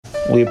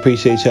We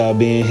appreciate y'all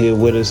being here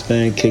with us,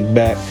 man. Kick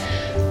back,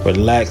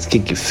 relax,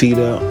 kick your feet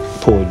up,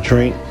 pour a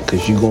drink,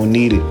 because you're going to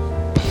need it.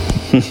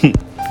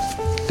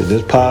 Because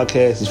this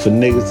podcast is for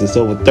niggas that's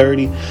over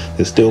 30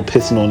 that's still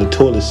pissing on the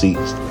toilet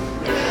seats.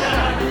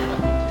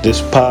 This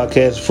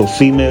podcast is for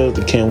females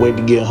that can't wait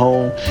to get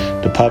home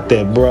to pop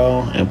that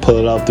bra and pull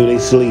it off through their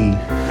sleeve.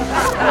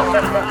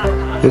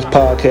 This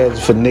podcast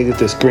is for niggas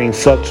that scream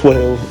fuck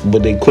 12,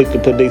 but they quick to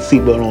put their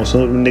seatbelt on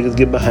so the niggas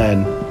get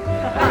behind them.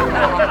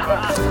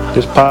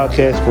 This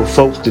podcast is for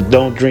folks that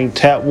don't drink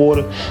tap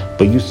water,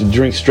 but used to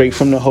drink straight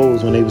from the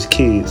hose when they was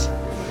kids.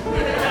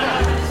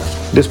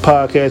 This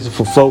podcast is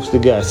for folks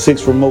that got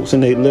 6 remotes in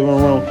their living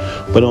room,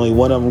 but only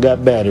one of them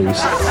got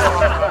batteries.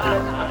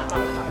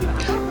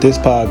 This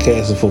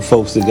podcast is for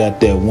folks that got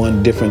that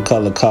one different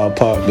color car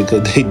park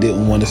because they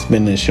didn't want to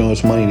spend the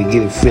insurance money to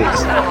get it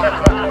fixed.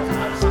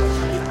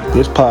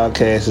 This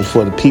podcast is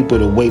for the people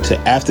that wait till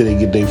after they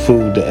get their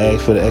food to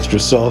ask for the extra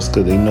sauce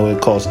because they know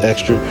it costs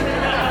extra.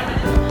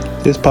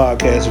 This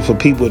podcast is for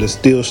people that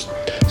still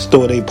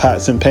store their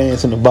pots and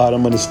pans in the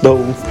bottom of the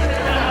stove.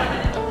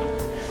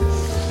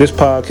 This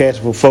podcast is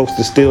for folks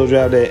that still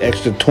drive that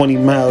extra 20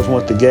 miles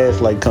once the gas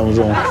light comes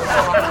on.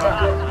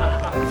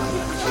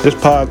 This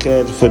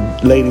podcast is for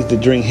ladies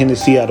that drink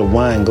Hennessy out of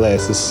wine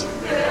glasses.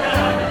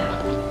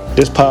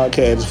 This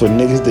podcast is for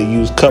niggas that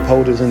use cup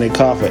holders in their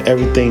car for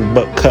everything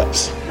but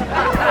cups.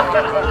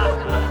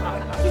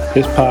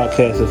 This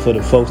podcast is for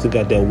the folks that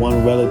got that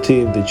one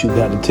relative that you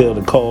got to tell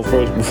to call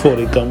first before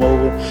they come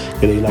over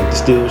because they like to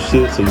steal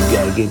shit, so you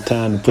got to get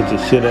time to put your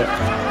shit up.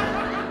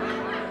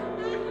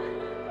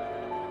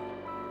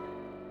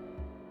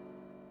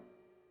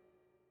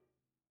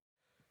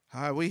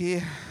 All right, we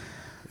here.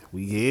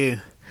 We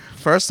here.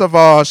 First of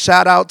all,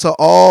 shout out to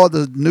all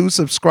the new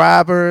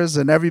subscribers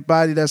and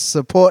everybody that's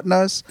supporting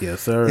us.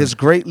 Yes, sir. It's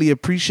greatly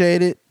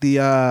appreciated.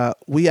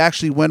 We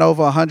actually went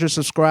over 100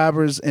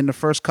 subscribers in the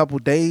first couple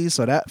days,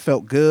 so that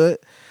felt good.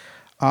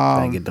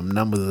 Gotta get them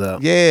numbers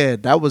up. Yeah,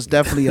 that was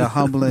definitely a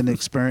humbling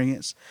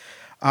experience.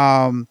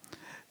 Shout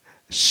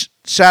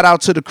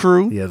out to the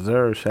crew. Yes,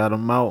 sir. Shout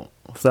them out.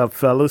 What's up,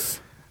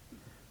 fellas?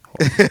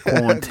 Go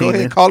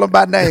ahead, call them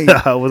by name.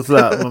 What's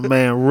up, my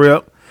man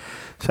Rip?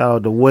 Shout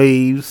out to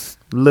Waves,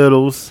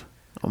 Littles,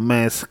 my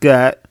man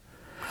Scott.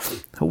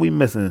 Who we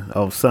missing?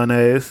 Oh, Son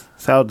Ass.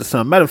 Shout out to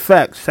Son. Matter of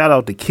fact, shout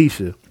out to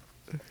Keisha.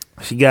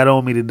 She got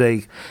on me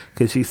today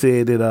because she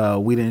said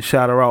that we didn't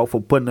shout her out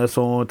for putting us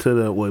on to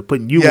the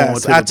putting you on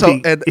to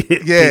the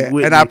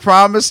peak. And I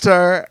promised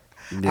her.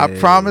 Yeah. I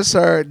promised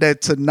her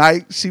that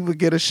tonight she would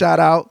get a shout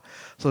out.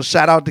 So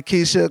shout out to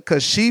Keisha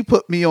because she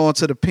put me on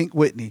to the Pink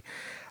Whitney.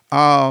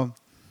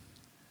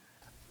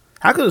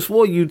 I could have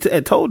swore you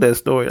had told that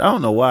story. I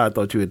don't know why I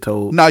thought you had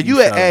told. No, you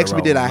had asked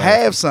me, did I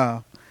have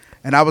some?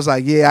 And I was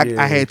like,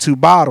 I had 2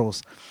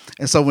 bottles.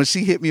 And so when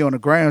she hit me on the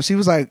ground, she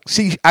was like,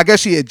 I guess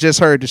she had just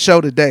heard the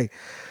show today.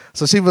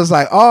 So she was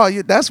like, oh,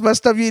 that's my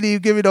stuff. You didn't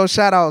even give me those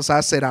shout outs.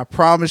 I said, I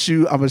promise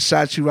you, I'm going to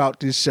shout you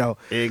out this show.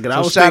 Yeah, so I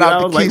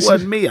was like, it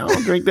wasn't me. I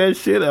don't drink that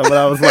shit. But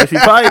I was like, she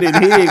probably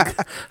didn't hear.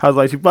 I was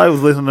like, she probably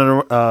was listening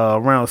to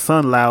around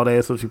Sun loud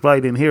ass, so she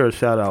probably didn't hear a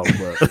shout out.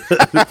 But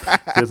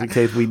just in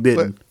case we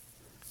didn't.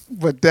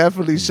 But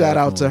definitely shout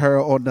out to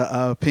her on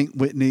the Pink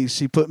Whitney.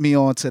 She put me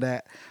on to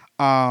that.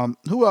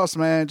 Who else,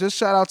 man? Just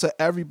shout out to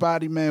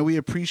everybody, man. We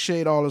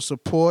appreciate all the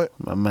support.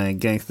 My man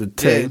Gangsta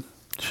Tay. Yeah,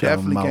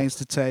 definitely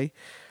Gangsta Tay.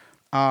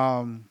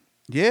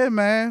 Yeah,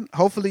 man.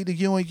 Hopefully the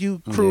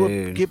U&U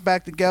crew will get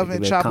back together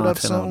and chop it up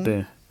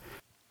soon.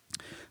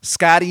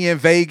 Scotty in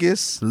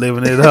Vegas.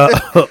 Living it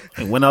up.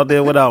 And went out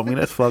there without me.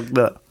 That's fucked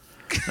up.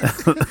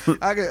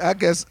 I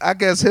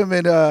guess him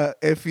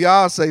and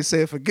fiance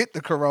said forget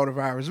the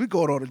coronavirus. We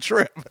going on a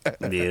trip.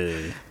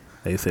 Yeah.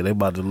 They said they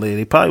about to live.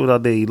 They probably was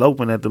out there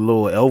eloping at the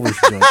little Elvis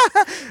joint.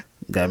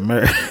 Got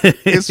married.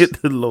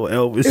 The little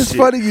Elvis It's shit.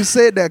 funny you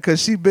said that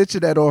because she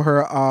bitched that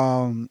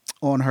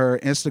on her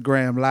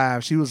Instagram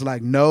live. She was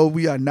like, no,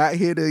 we are not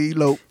here to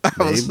elope. I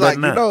was like,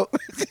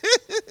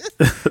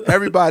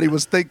 everybody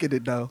was thinking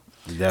it though.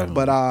 Definitely.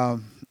 But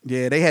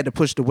yeah, they had to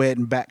push the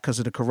wedding back because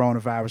of the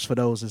coronavirus for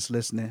those that's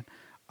listening.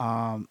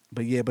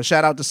 But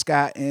shout out to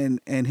Scott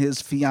and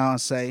his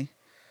fiance.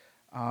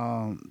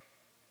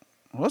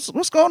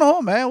 What's going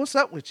on, man? What's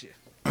up with you?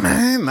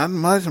 Man, not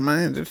much,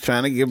 man. Just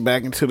trying to get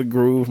back into the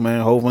groove,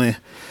 man.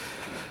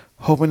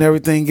 Hoping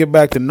everything get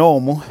back to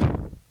normal.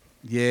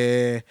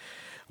 Yeah.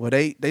 Well,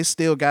 they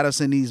still got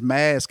us in these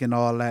masks and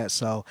all that.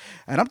 So,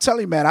 and I'm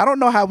telling you, man, I don't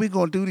know how we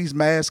gonna do these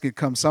masks and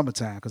come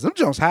summertime because them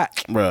joints hot,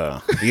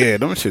 bruh. Yeah,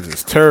 them shits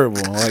is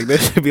terrible. Like that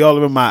should be all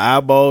over my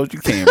eyeballs. You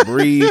can't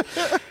breathe.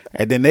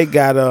 And then they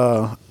got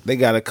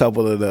a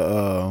couple of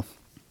the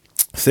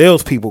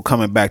salespeople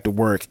coming back to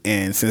work,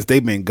 and since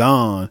they've been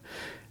gone,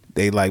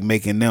 they like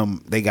making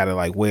them, they gotta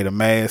like wear the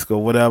mask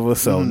or whatever.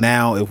 So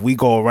now if we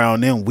go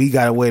around them, we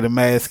gotta wear the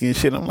mask and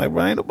shit. I'm like,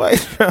 bro, ain't nobody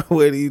trying to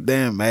wear these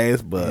damn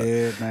masks, but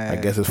yeah, I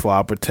guess it's for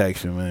our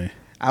protection, man.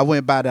 I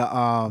went by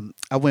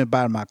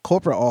my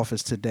corporate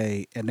office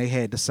today, and they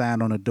had the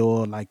sign on the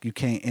door like you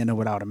can't enter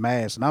without a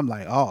mask. And I'm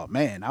like, oh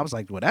man, I was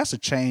like, well, that's a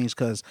change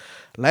because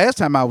last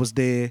time I was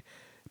there,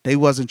 they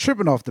wasn't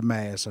tripping off the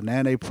mask, so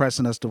now they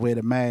pressing us to wear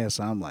the mask.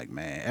 So I'm like,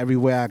 man,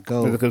 everywhere I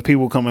go, because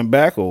people coming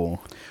back, or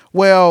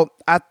well,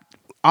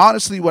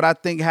 honestly, what I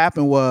think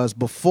happened was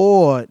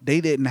before they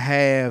didn't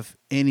have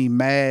any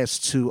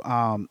masks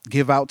to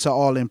give out to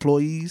all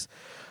employees.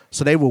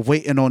 So they were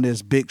waiting on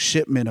this big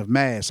shipment of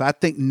masks. So I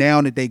think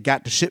now that they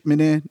got the shipment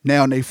in,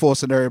 now they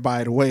forcing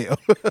everybody to wear them.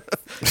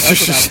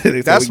 That's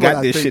what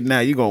I think. Shit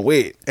now. You gonna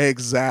wear it?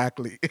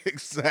 Exactly,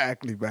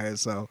 man.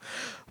 So,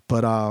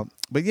 but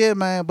yeah,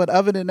 man. But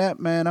other than that,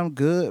 man, I'm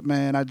good,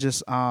 man. I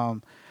just I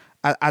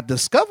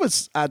discovered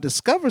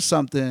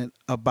something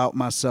about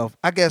myself.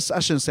 I guess I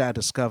shouldn't say I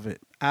discovered.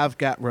 I've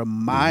got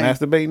reminded.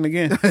 Masturbating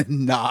again?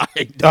 Nah, I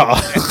ain't doing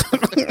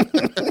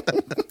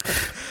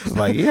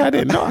like, yeah, I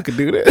didn't know I could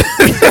do that.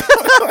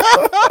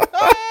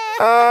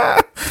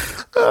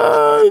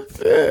 Oh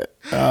shit!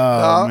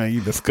 Oh man,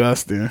 you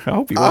disgusting. I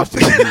hope you watch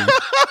this.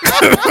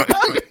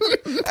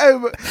 Hey,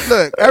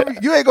 look,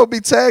 you ain't gonna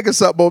be tagging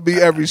something on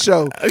me every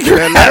show.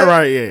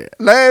 Right? Yeah.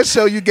 Last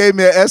show you gave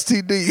me an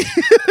STD.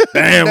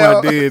 Damn,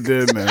 I did,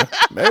 didn't I?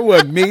 That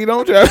wasn't me.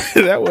 Don't try.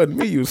 That wasn't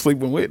me. You was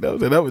sleeping with. That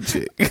was another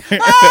chick.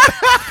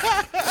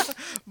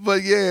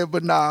 But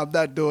nah, I'm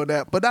not doing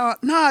that. But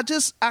nah,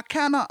 just I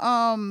kind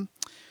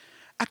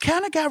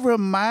of got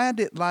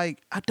reminded, like,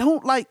 I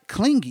don't like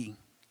clingy,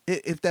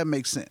 if that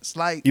makes sense.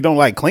 Like, you don't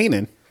like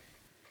cleaning,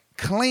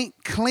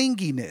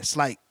 clinginess,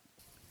 like.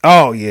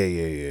 Oh yeah.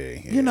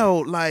 You know,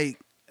 like,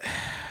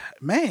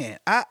 man,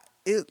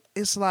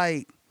 it's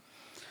like,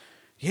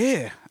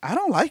 yeah, I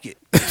don't like it.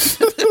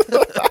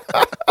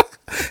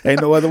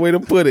 Ain't no other way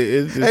to put it.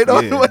 It's just, ain't no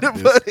other way to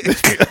put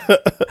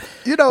it.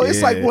 You know,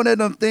 it's like one of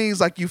them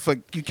things, like you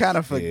kind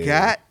of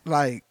forgot,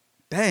 like,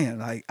 damn,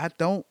 like I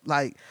don't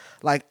like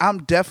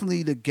I'm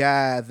definitely the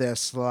guy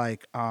that's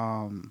like, you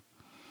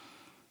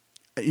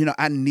know,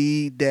 I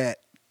need that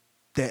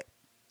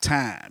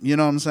time, you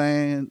know what I'm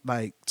saying,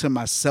 like, to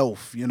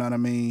myself, you know what I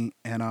mean,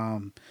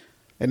 and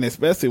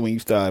especially when you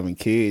start having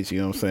kids, you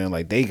know what I'm saying,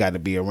 like, they got to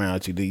be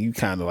around you. You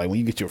kind of like, when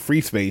you get your free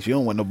space, you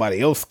don't want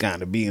nobody else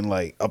kind of being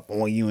like up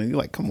on you, and you're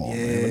like, come on,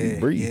 man, let me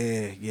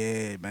breathe.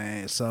 Yeah,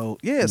 man. So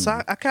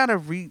so I kind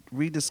of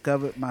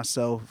rediscovered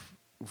myself,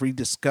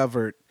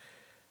 to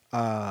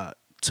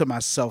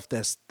myself.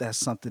 That's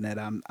something that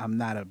I'm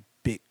not a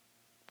big,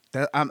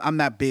 that I'm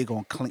not big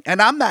on cling,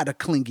 and I'm not a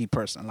clingy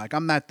person. Like,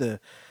 I'm not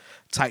the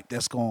type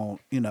that's gonna,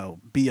 you know,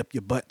 be up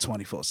your butt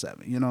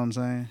 24/7. You know what I'm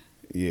saying?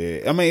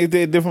 Yeah, I mean, is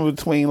there a difference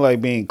between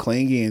like being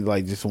clingy and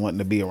like just wanting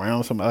to be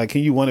around somebody? Like,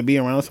 can you want to be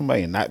around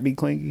somebody and not be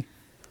clingy?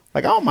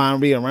 Like, I don't mind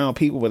being around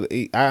people, but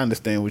I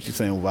understand what you're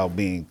saying about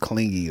being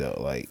clingy though.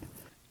 Like,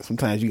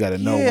 sometimes you got to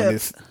know when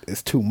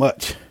it's too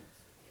much.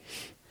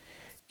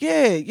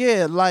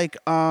 Yeah. Like,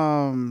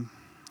 how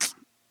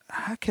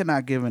can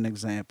I give an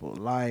example?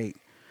 Like,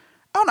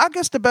 I don't know, I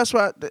guess the best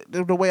way,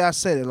 the way I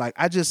said it, like,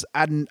 I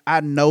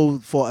know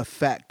for a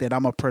fact that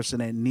I'm a person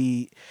that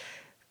need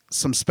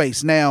some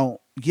space. Now,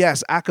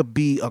 yes, I could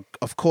be,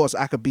 of course,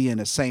 I could be in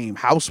the same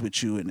house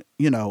with you, and,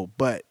 you know,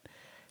 but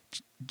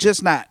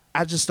just not.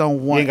 I just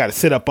don't want. You ain't got to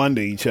sit up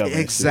under each other.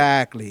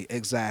 Exactly.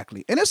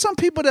 And there's some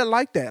people that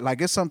like that. Like,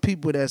 there's some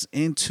people that's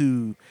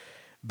into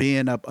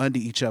being up under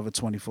each other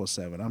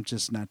 24/7. I'm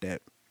just not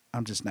that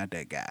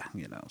guy,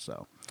 you know.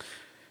 So,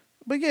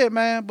 but yeah,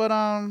 man. But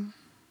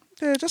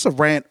yeah, just a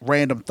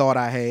random thought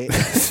I had.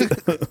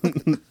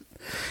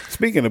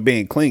 Speaking of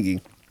being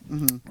clingy,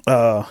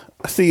 I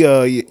see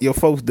your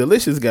folks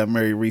Delicious got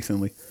married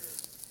recently.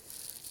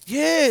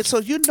 Yeah, so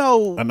you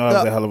know, I know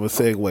that's a hell of a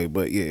segue,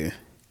 but yeah.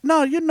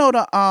 No, you know,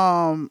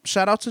 the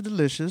shout out to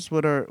Delicious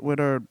with her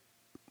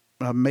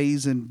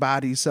amazing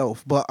body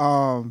self, but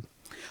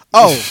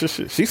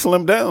she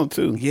slimmed down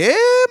too. Yeah,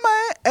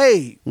 man.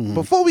 Hey,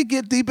 before we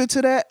get deep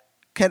into that,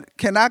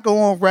 can I go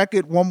on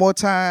record one more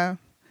time?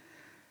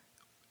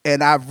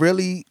 And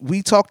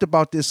we talked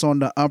about this on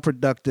the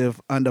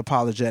Unproductive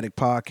Unapologetic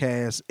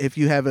podcast. If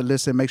you haven't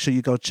listened, make sure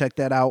you go check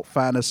that out.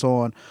 Find us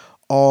on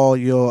all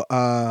your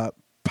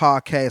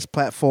podcast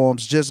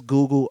platforms. Just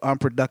Google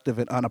Unproductive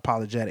and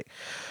Unapologetic.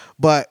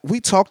 But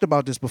we talked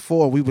about this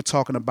before. We were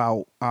talking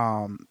about,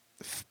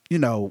 you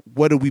know,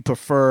 whether we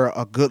prefer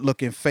a good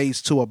looking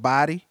face to a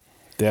body.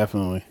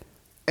 Definitely.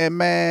 And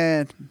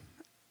man,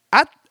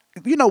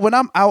 you know, when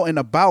I'm out and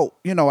about,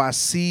 you know, I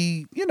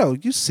see, you know,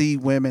 you see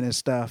women and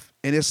stuff,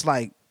 and it's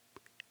like,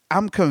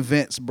 I'm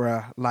convinced,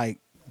 bruh, like,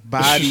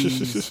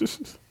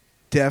 bodies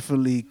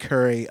definitely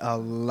carry a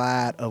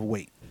lot of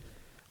weight.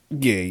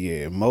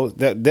 Yeah. Most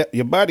that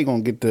your body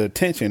gonna get the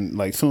attention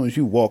like soon as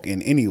you walk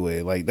in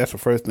anywhere. Like, that's the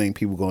first thing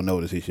people gonna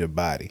notice is your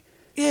body.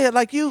 Yeah,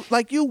 like you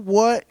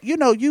want, you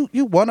know, you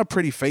want a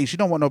pretty face. You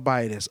don't want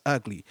nobody that's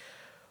ugly.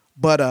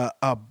 But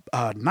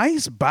a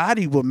nice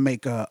body would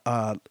make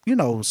a you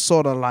know,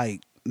 sort of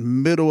like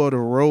middle of the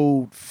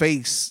road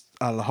face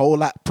a whole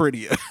lot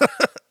prettier.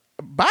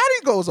 Body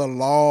goes a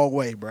long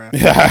way, bro.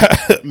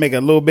 Make it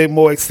a little bit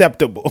more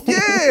acceptable.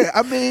 Yeah,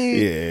 I mean,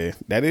 yeah,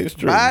 that is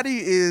true. Body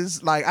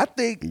is like I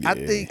think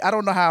I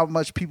don't know how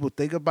much people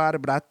think about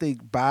it, but I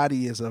think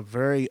body is a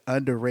very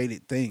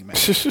underrated thing, man.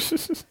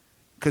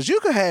 Because you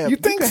could have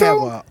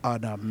have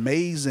an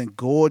amazing,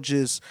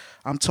 gorgeous,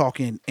 I'm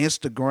talking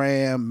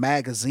Instagram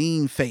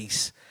magazine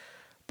face,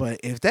 but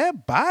if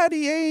that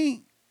body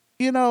ain't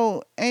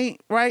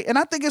right, and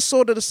I think it's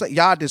sort of the same.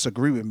 Y'all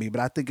disagree with me, but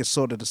I think it's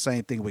sort of the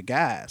same thing with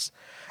guys.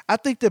 I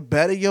think the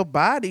better your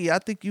body, I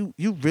think you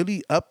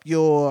really up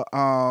your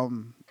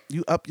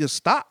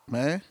stock,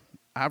 man.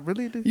 I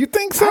really do. You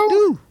think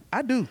so?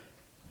 I do.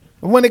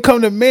 When it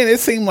comes to men, it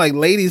seems like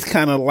ladies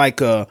kind of like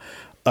a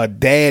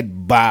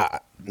dad bod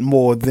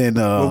more than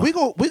Well, we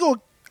go.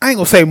 I ain't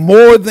gonna say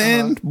more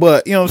than,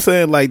 but you know what I'm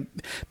saying, like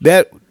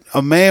that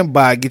a man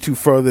bod get you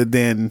further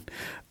than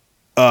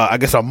I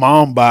guess a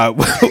mom bod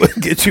would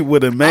get you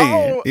with a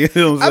man. You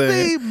know what I'm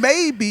saying? I mean,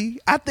 maybe.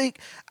 I think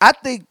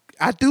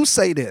I do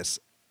say this.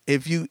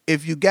 If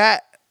you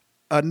got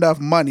enough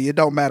money, it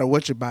don't matter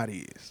what your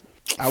body is.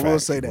 I will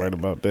say that. Right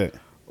about that.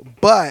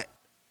 But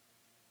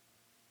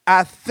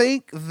I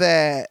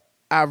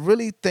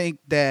really think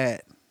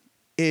that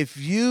if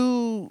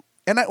you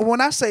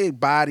when I say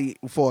body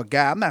for a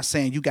guy, I'm not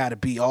saying you got to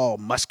be all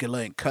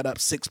muscular and cut up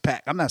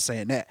 6-pack. I'm not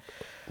saying that.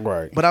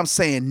 Right. But I'm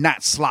saying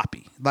not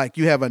sloppy. Like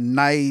you have a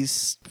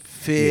nice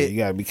fit. Yeah, you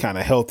got to be kind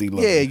of healthy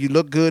looking. Yeah, you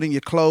look good in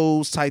your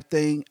clothes type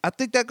thing. I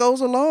think that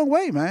goes a long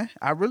way, man.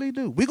 I really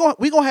do. We going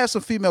to have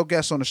some female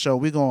guests on the show.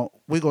 We're going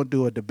to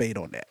do a debate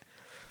on that.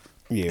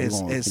 Yeah, we're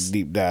going to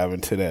deep dive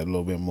into that a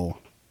little bit more.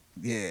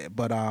 Yeah,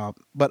 but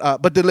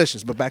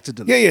delicious. But back to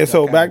delicious. Yeah.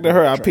 So back to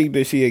her. I peeped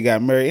that she had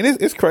got married, and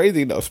it's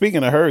crazy though.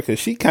 Speaking of her, because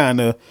she kind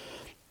of,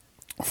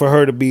 for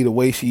her to be the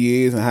way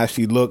she is and how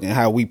she look and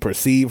how we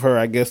perceive her,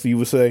 I guess you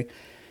would say,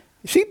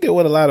 she deal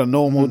with a lot of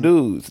normal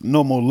dudes,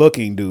 normal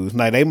looking dudes.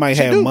 Like they might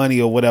have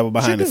money or whatever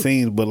behind the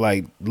scenes, but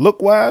like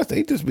look wise,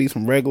 they just be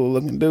some regular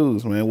looking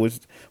dudes, man,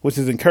 which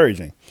is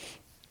encouraging.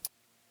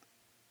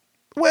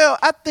 Well,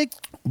 I think.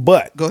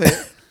 But go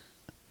ahead.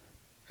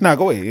 No,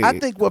 go ahead. I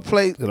think what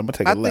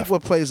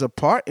plays a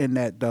part in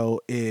that though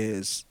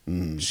is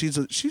she's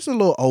a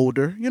little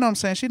older. You know what I'm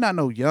saying? She's not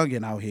no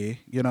youngin' out here.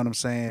 You know what I'm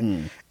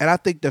saying? And I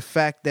think the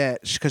fact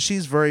that because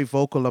she's very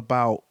vocal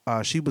about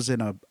she was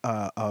in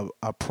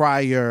a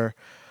prior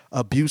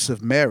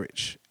abusive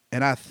marriage,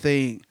 and I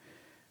think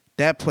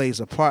that plays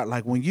a part.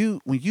 Like when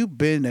you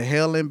been to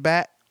hell and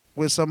back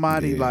with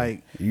somebody,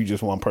 like you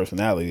just want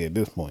personality at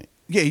this point.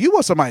 Yeah, you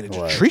want somebody to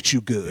just treat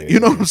you good. You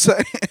know what I'm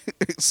saying?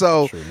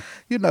 So,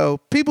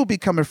 people be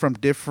coming from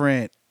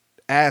different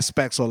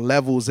aspects or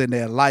levels in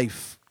their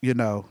life,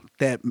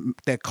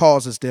 that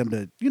causes them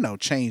to,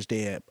 change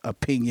their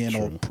opinion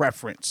or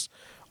preference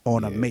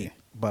on a mate.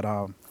 But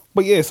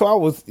yeah, so I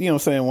was,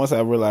 saying, once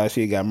I realized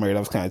she had got married, I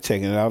was kind of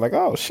checking it out. I was like,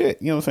 oh,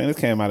 shit. You know what I'm saying? This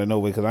came out of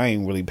nowhere because I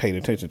ain't really paid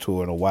attention to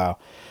her in a while.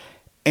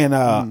 And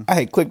I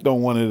had clicked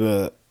on one of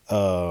the,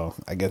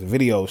 I guess,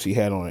 videos she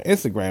had on her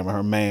Instagram, and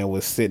her man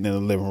was sitting in the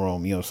living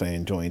room,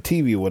 enjoying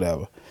TV or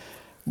whatever.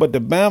 But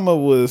the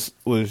Bama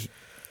was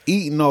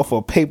eating off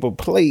a paper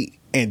plate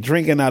and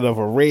drinking out of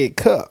a red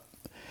cup.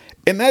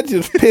 And that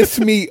just pissed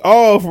me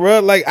off,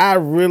 bro. Like, I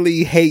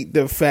really hate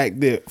the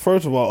fact that,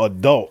 first of all,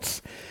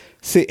 adults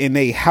sit in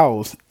a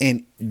house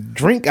and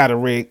drink out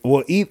of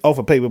eat off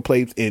of paper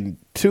plates, and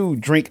 2,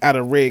 drink out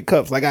of red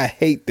cups. Like, I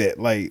hate that.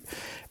 Like,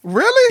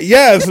 really?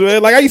 Yes,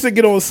 man. Like I used to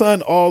get on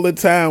son all the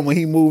time when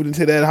he moved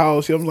into that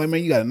house. I was like,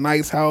 man, you got a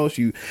nice house.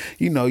 You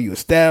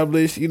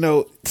established.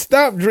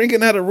 Stop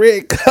drinking out of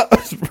red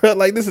cups, bro.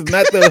 Like this is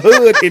not the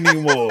hood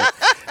anymore.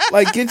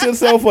 Like get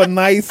yourself a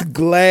nice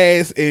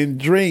glass and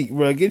drink,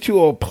 bro. Get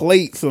you a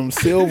plate, some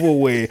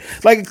silverware.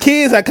 Like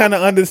kids, I kind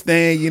of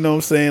understand. You know what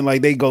I'm saying?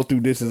 Like they go through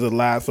dishes a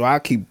lot, so I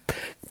keep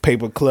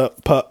paper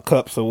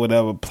cups or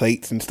whatever,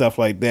 plates and stuff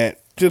like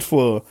that, just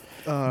for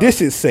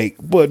dishes sake.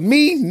 But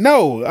me,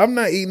 no, I'm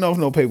not eating off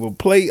no paper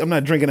plate. I'm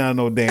not drinking out of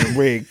no damn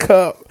red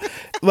cup.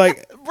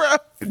 Like, bro,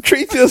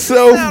 treat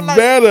yourself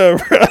better,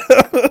 bro.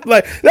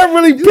 Like that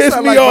really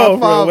pissed me off,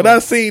 bro. When I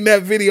seen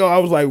that video, I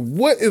was like,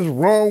 what is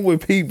wrong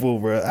with people,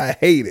 bro? I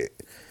hate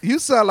it. You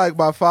sound like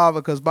my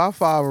father, because my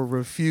father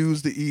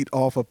refused to eat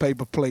off a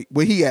paper plate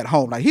when he at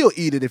home. Like he'll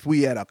eat it if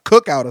we had a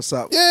cookout or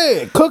something.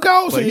 Yeah,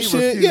 cookouts and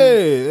shit. Yeah,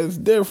 it's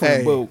different,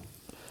 hey. But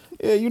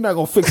yeah, you're not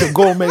gonna fix a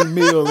gourmet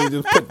meal and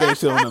just put that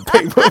shit on a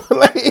paper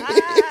plate.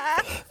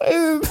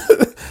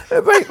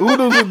 It's like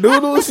oodles and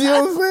noodles, you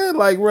know what I'm saying?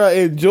 Like, bro,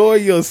 enjoy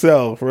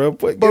yourself, bro.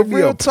 Give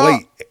me a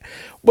plate.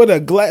 But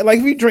a glass, like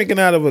if you drinking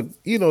out of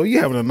you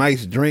having a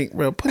nice drink,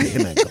 bro, put it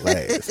in a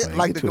glass. Man.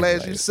 Like the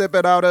glass you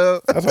sipping out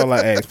of. That's all I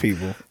ask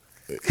people.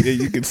 Yeah,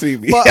 you can see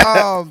me. But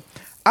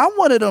I'm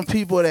one of them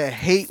people that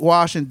hate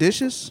washing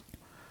dishes.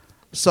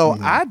 So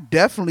I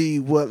definitely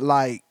would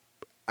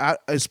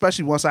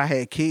especially once I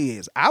had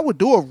kids, I would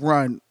do a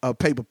run of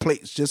paper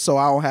plates just so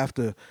I don't have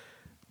to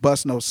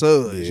bust no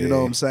suds. Yeah. You know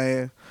what I'm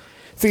saying?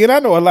 See, and I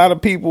know a lot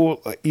of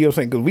people, you know what I'm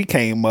saying, because we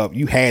came up,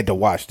 you had to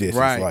wash dishes.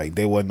 Right. Like,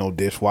 there wasn't no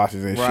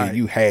dishwashers and shit.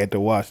 You had to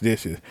wash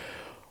dishes.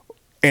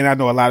 And I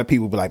know a lot of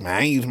people be like, man,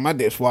 I ain't using my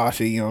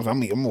dishwasher. You know, I'm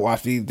gonna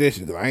wash these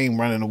dishes because I ain't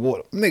running the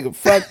water. Nigga,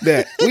 fuck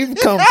that. We've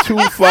come too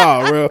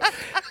far, bro.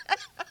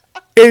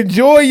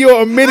 Enjoy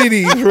your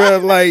amenities, bro.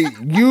 Like,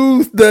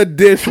 use the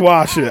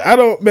dishwasher.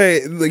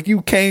 Like,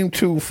 you came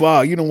too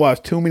far. You done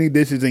washed too many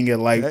dishes in your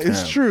lifetime.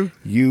 It's true.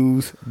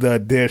 Use the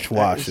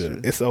dishwasher.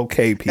 It's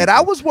okay, people. And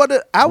I was one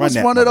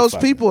of those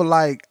people.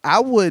 Like, I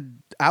would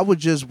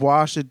just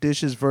wash the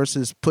dishes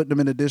versus putting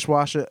them in the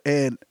dishwasher.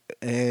 And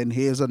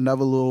here's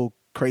another little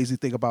crazy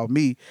thing about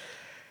me.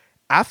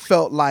 I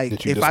felt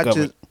like if I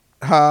just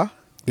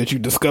that you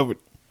discovered.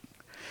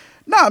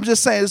 No, I'm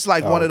just saying it's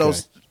like one of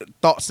those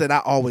thoughts that I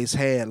always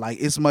had. Like,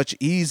 it's much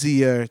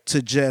easier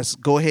to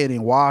just go ahead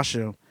and wash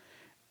them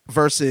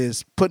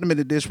versus putting them in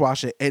the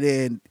dishwasher and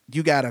then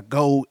you gotta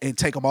go and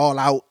take them all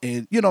out.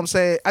 And you know what I'm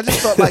saying? I just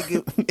felt like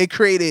it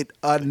created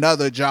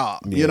another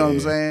job. You know what I'm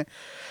saying?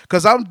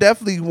 Because I'm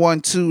definitely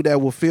one too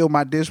that will fill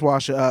my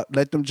dishwasher up,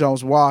 let them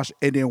Jones wash,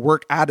 and then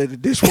work out of the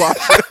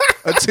dishwasher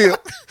until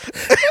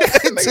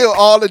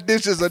all the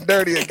dishes are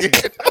dirty again.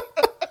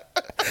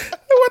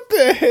 What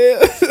the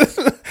hell?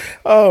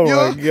 Oh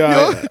my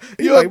God.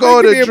 You'll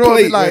go to the drawer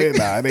and be like,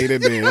 nah, it ain't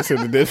in there. It's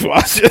in the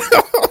dishwasher.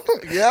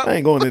 Yep. I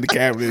ain't going in the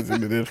cabinets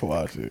in the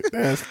dishwasher.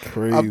 That's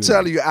crazy. I'm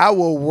telling you, I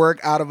will work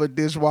out of a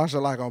dishwasher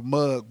like a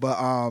mug.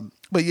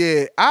 But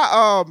yeah,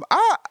 I'm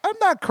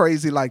not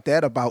crazy like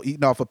that about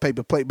eating off a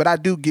paper plate. But I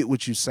do get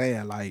what you're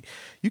saying. Like,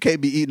 you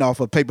can't be eating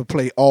off a paper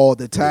plate all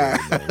the time.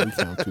 Yeah, no, we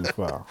sound too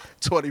far.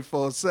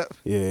 24/7.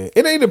 Yeah,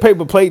 it ain't the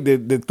paper plate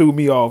that threw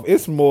me off.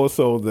 It's more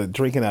so the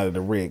drinking out of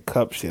the red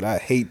cup shit. I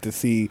hate to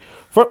see.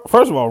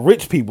 First of all,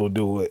 rich people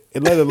do it,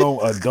 and let alone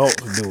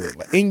adults do it.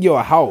 Like, in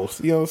your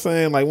house, you know what I'm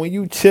saying? Like, when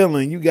you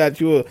chilling, you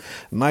got you a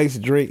nice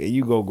drink, and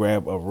you go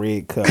grab a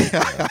red cup.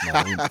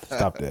 No,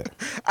 stop that.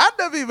 I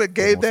never even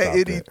gave that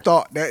any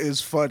thought. That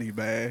is funny,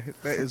 man.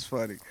 That is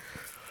funny.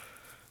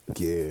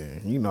 Yeah,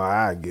 you know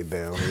I get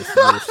down. This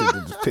little shit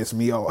that just pissed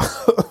me off.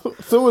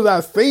 As soon as I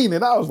seen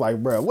it, I was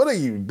like, bro, what are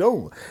you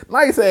doing?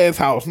 Nice ass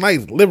house,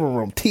 nice living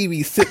room,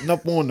 TV sitting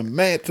up on the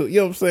mantle.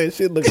 You know what I'm saying?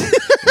 Shit looking.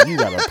 You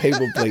got a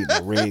paper plate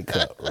and a red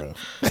cup, bro.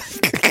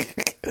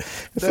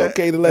 It's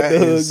okay to let the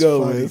hood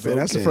go, funny, man. Okay.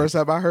 That's the first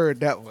time I heard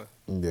that one.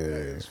 Yeah,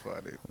 it's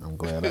funny. I'm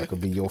glad I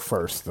could be your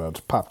first.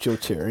 Just popped your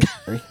cherry.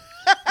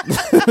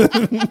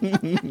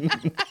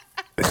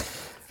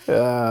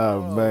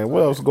 Man,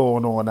 what else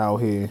going on out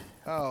here?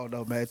 I don't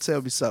know, man.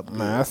 Tell me something.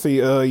 Man, I see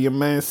your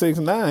man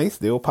 6ix9ine. He's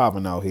still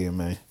popping out here,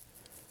 man.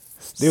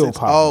 Still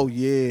popping. Oh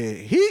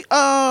yeah,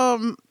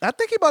 I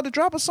think he about to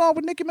drop a song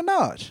with Nicki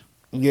Minaj.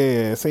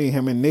 Yeah, seen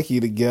him and Nicki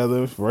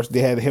together. First they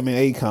had him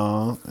and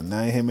Akon, and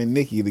now him and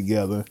Nicki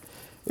together.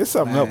 It's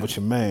something up with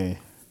your man.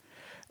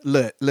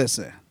 Look,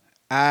 listen.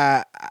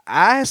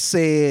 I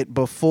said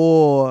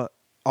before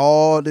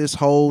all this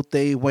whole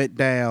thing went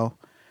down,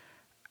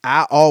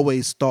 I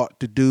always thought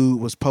the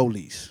dude was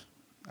police.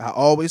 I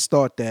always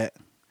thought that.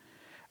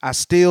 I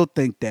still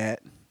think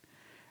that.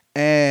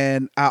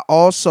 And I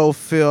also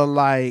feel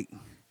like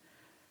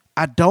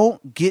I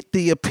don't get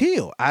the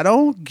appeal. I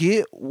don't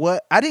get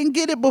I didn't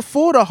get it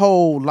before the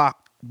whole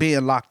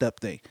being locked up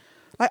thing.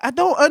 Like, I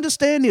don't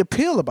understand the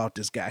appeal about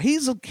this guy.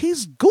 He's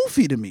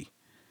goofy to me.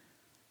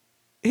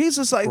 He's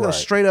just like a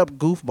straight up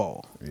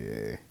goofball.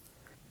 Yeah.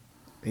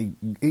 He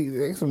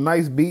makes some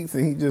nice beats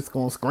and he just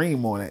gonna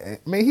scream on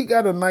it. I mean, he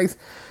got a nice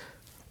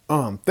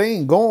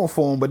thing going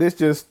for him, but it's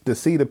just to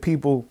see the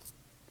people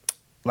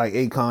like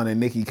Akon and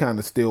Nicki kind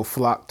of still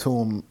flock to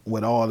him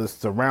with all this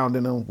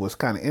surrounding him was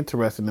kind of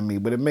interesting to me.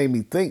 But it made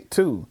me think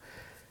too,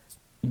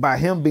 by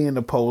him being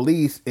the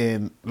police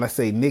and let's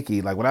say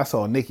Nicki, like when I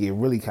saw Nicki, it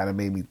really kind of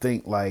made me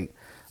think like,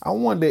 I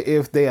wonder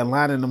if they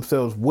aligning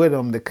themselves with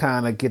him to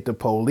kind of get the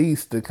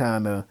police to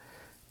kind of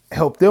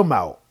help them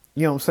out.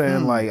 You know what I'm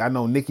saying? Like, I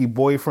know Nicki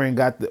boyfriend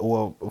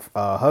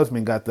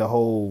husband got the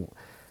whole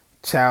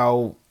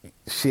child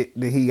shit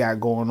that he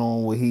got going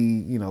on where he,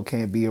 you know,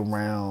 can't be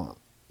around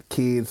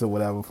kids or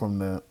whatever from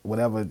the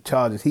whatever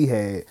charges he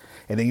had.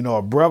 And then, you know,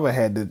 her brother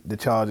had the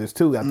charges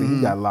too. I think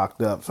he got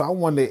locked up. So I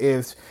wonder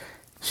if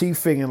she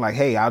figuring like,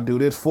 hey, I'll do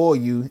this for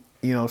you.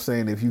 You know what I'm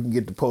saying? If you can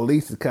get the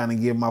police to kind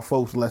of give my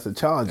folks lesser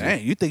charges.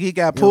 Dang, you think he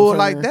got pulled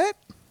like that?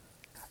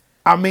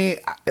 I mean,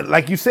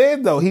 like you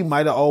said, though, he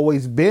might have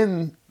always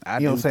been, you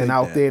know what I'm saying,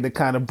 out there to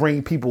kind of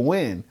bring people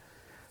in.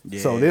 Yeah.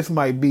 So this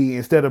might be,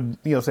 instead of, you know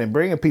what I'm saying,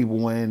 bringing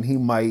people in,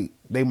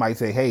 they might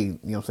say, hey, you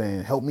know what I'm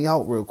saying, help me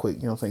out real quick.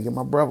 You know what I'm saying, get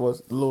my brother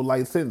a little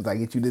light sentence. I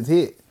get you this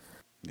hit.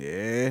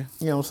 Yeah.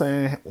 You know what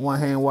I'm saying, one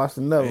hand wash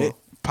another.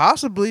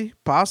 Possibly,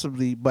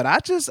 but I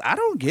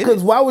don't get it.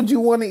 Because why would you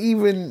want to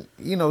even,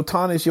 you know,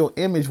 tarnish your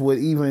image with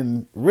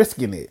even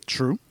risking it?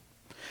 True.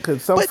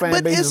 Because some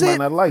fan bases might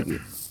not like it.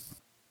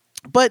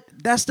 But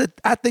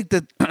I think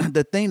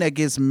the thing that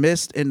gets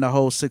missed in the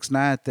whole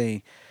 6ix9ine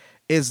thing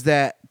is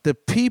that the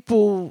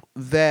people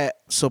that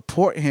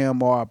support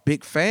him or are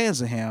big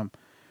fans of him,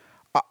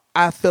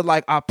 I feel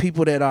like are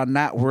people that are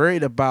not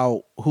worried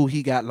about who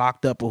he got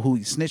locked up or who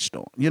he snitched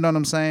on. You know what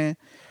I'm saying?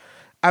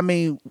 I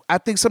mean, I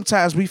think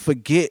sometimes we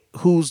forget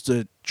who's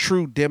the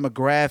true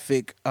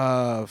demographic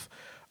of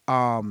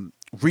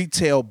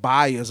retail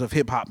buyers of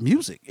hip hop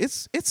music.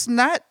 It's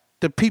not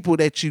the people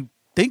that you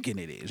thinking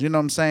it is. You know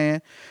what I'm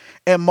saying?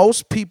 And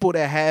most people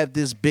that have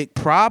this big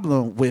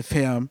problem with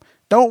him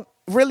don't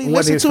really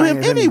listen to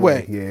him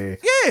anyway.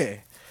 Yeah.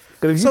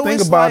 Because if you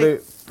think about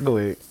it, go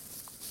ahead.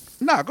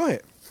 Nah, go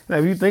ahead. Now,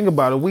 if you think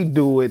about it, we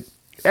do it.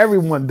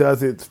 Everyone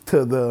does it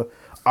to the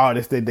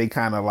artist that they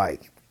kind of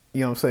like.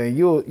 You know what I'm saying?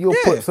 You'll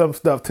put some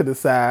stuff to the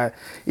side.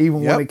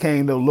 Even when it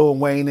came to Lil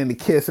Wayne and the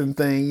kissing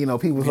thing, you know,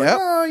 people was like,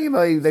 oh, you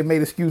know, they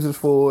made excuses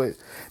for it.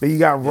 Then you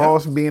got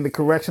Ross being the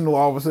correctional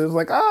officer. It's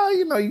like, oh,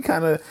 you know, you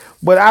kind of.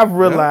 But I've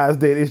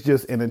realized that it's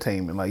just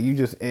entertainment. Like, you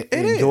just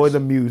enjoy the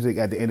music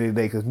at the end of the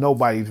day because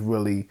nobody's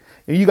really.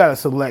 And you got a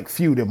select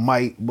few that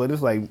might, but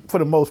it's like, for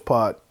the most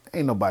part,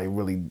 ain't nobody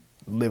really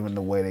living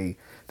the way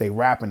they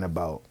rapping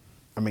about.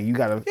 I mean, you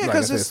got to, like I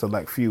said,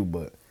 select few,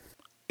 but.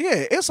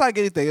 Yeah, it's like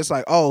anything. It's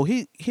like, oh,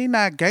 he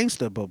not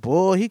gangster, but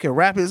boy, he can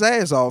rap his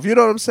ass off. You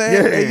know what I'm saying?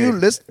 Yeah, and you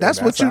listen. That's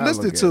what you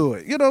listen to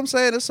it. You know what I'm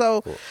saying? And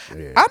so,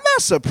 I'm not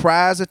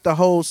surprised at the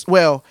whole.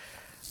 Well,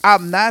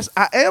 I'm not.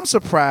 I am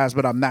surprised,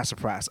 but I'm not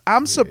surprised.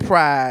 I'm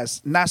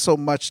surprised not so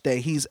much that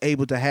he's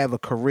able to have a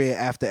career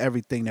after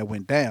everything that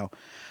went down.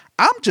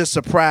 I'm just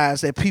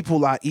surprised that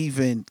people are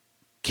even.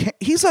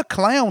 He's a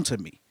clown to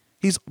me.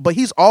 But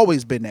he's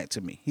always been that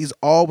to me. He's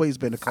always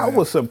been a clown. I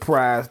was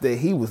surprised that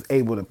he was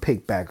able to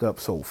pick back up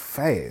so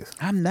fast.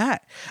 I'm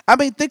not. I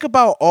mean, think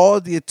about all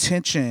the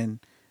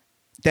attention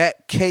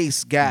that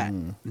case got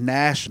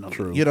nationally.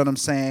 True. You know what I'm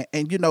saying?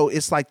 And, you know,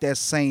 it's like that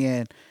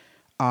saying,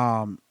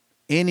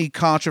 any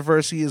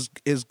controversy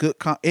is good.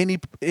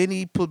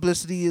 Any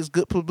publicity is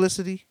good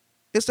publicity.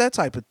 It's that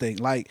type of thing.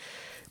 Like,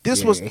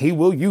 he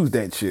will use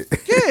that shit.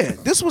 Yeah.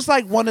 This was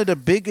like one of the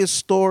biggest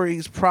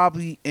stories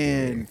probably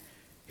in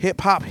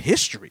hip hop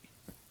history.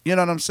 You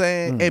know what I'm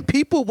saying? And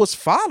people was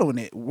following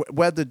it,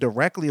 whether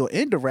directly or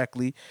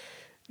indirectly.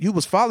 You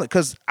was following,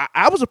 because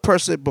I was a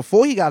person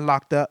before he got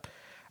locked up.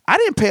 I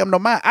didn't pay him no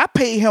mind. I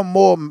paid him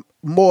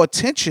more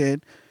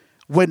attention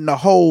when the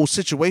whole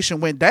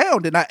situation went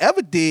down than I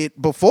ever did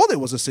before there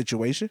was a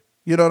situation.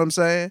 You know what I'm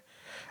saying?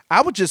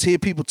 I would just hear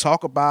people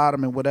talk about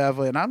him and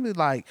whatever, and I'm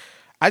like,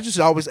 I just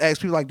always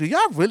ask people, like, do y'all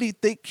really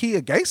think he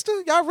a gangster?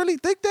 Y'all really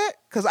think that?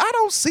 Because I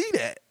don't see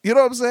that. You know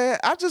what I'm saying?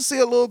 I just see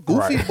a little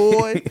goofy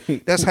boy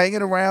that's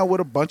hanging around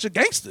with a bunch of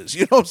gangsters.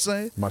 You know what I'm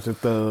saying? Bunch of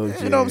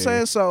thugs. You know what I'm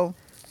saying? So.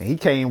 And he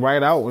came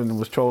right out and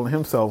was trolling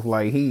himself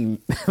like he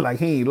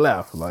ain't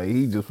left. Like,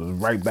 he just was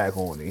right back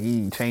on it. He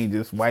ain't changed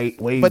his ways.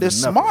 But it's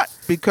smart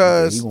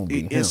because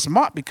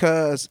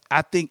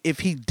I think if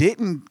he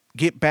didn't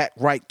get back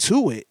right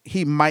to it,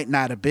 he might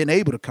not have been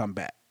able to come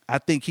back. I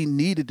think he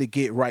needed to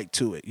get right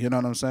to it. You know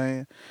what I'm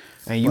saying?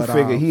 And you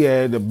figure he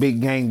had a big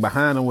gang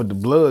behind him with the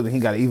blood, and he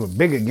got an even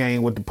bigger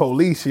gang with the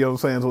police. You know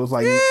what I'm saying? So it's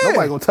like,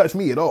 nobody gonna touch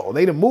me at all.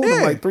 They done moved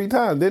him like 3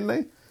 times, didn't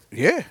they?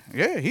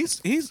 Yeah.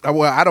 He's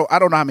well, I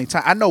don't know how many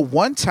times. I know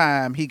one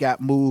time he got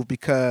moved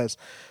because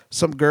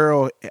some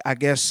girl, I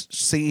guess,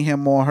 seen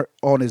him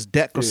on his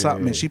deck or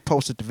something, and she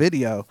posted the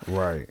video.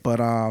 Right.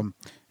 But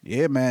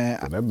yeah,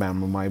 man. So that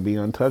Bama might be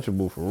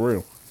untouchable for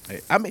real.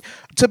 I mean,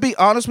 to be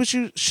honest with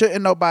you,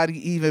 shouldn't nobody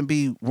even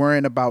be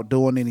worrying about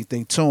doing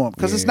anything to him,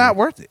 because it's not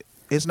worth it.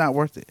 It's not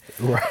worth it.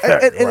 Right.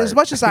 And as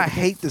much as I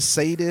hate to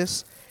say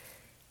this,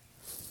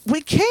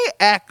 we can't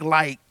act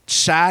like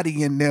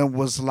Shotty and them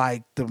was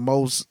like the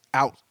most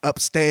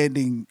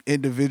upstanding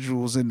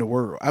individuals in the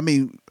world. I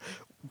mean,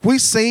 we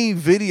seen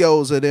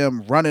videos of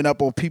them running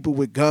up on people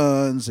with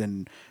guns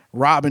and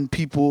robbing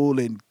people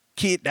and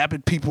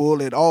kidnapping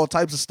people and all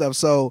types of stuff.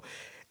 So,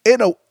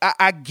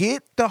 I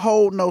get the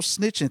whole no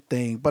snitching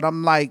thing, but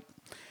I'm like,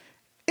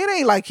 it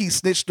ain't like he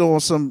snitched on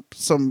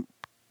some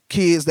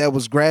kids that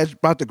was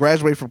about to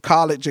graduate from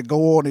college and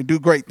go on and do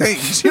great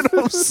things. You know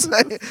what I'm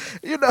saying?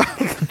 You know,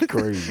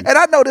 crazy. And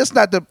I know that's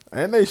not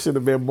and they should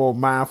have been more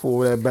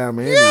mindful of that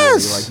Bama anyway.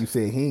 Yes. Like you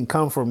said, he ain't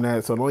come from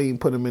that, so don't even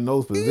put him in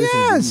those positions.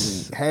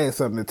 Yes. He had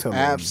something to tell him.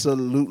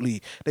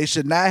 Absolutely. They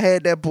should not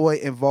have that boy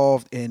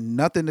involved in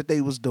nothing that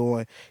they was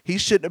doing. He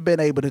shouldn't have been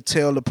able to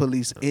tell the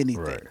police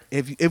anything. Right.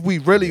 If we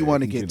really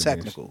want to get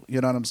technical, you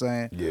know what I'm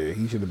saying? Yeah,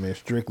 he should have been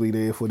strictly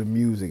there for the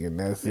music, and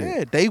that's it.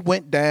 Yeah, they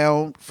went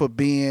down for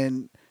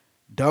being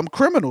dumb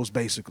criminals,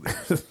 basically.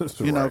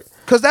 You know, right.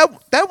 Because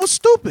that was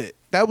stupid.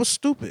 That was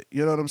stupid.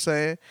 You know what I'm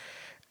saying?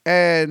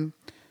 And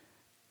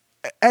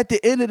at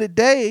the end of the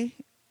day,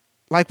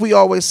 like we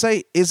always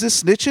say, is it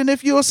snitching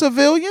if you're a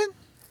civilian?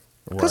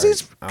 Because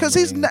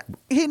he's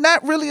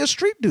not really a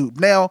street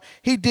dude. Now,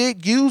 he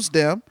did use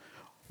them,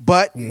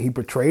 but he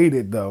portrayed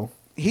it though.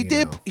 He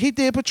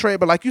did portray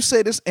it, but like you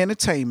said, it's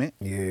entertainment.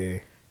 Yeah.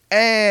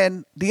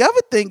 And the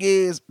other thing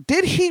is,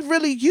 did he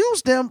really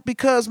use them?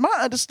 Because my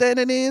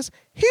understanding is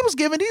he was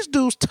giving these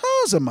dudes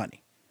tons of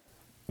money.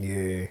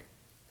 Yeah.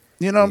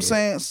 You know what I'm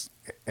saying?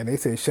 And they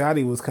said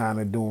Shotty was kind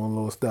of doing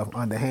little stuff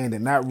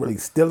underhanded, not really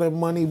stealing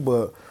money,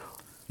 but,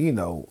 you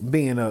know,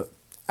 being a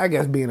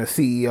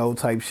CEO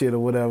type shit or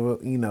whatever,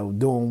 you know,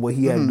 doing what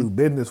he had to do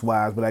business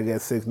wise. But I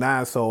guess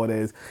 6ix9ine saw it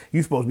as,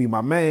 you supposed to be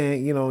my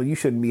man, you know, you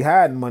shouldn't be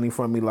hiding money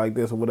from me like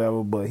this or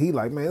whatever. But he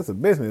like, man, it's a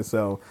business.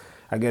 So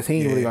I guess he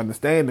didn't really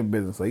understand the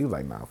business, so he was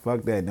like, "Nah,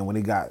 fuck that." And then when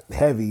it got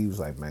heavy, he was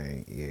like,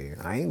 "Man, yeah,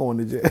 I ain't going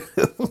to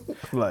jail."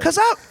 Like, Cause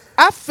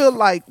I feel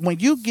like when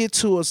you get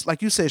to us,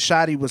 like you said,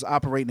 Shotty was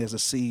operating as a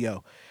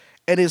CEO,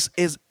 and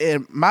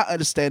and my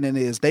understanding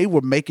is they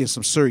were making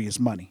some serious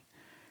money,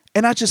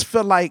 and I just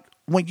feel like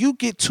when you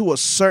get to a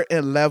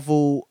certain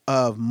level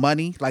of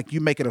money, like you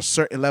making a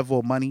certain level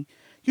of money,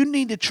 you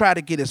need to try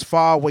to get as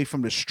far away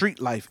from the street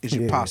life as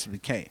you possibly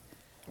can.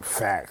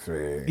 facts,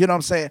 man. You know what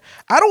I'm saying?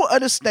 I don't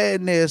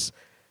understand this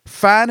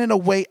finding a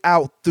way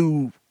out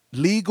through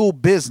legal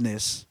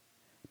business,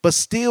 but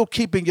still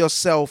keeping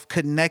yourself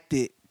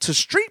connected to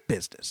street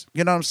business.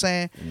 You know what I'm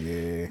saying?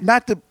 Yeah.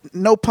 Not to,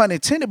 no pun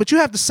intended, but you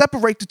have to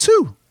separate the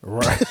two.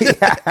 Right.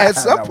 At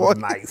some That was point.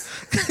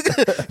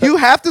 nice. You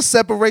have to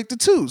separate the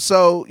two.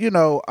 So,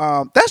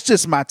 that's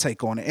just my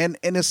take on it.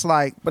 And it's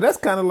like, But that's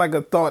kind of like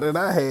a thought that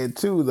I had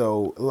too,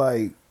 though.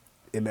 Like,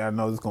 and I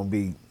know it's gonna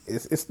be,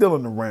 it's still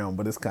in the realm,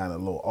 but it's kind of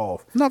a little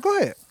off. no, go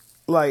ahead.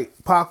 Like,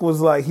 Pac was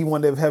like, he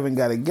wondered if heaven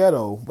got a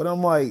ghetto, but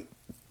I'm like,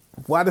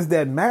 why does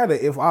that matter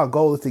if our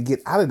goal is to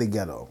get out of the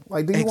ghetto?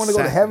 Like, do you want to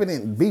go to heaven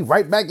and be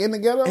right back in the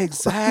ghetto?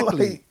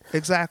 Exactly. Like,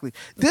 Exactly.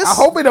 I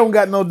hope it don't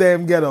got no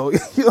damn ghetto. You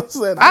know what I'm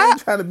saying? I ain't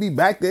trying to be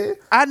back there.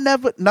 I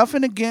never,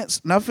 nothing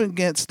against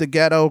the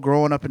ghetto,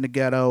 growing up in the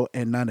ghetto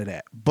and none of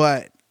that.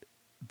 But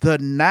the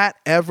not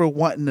ever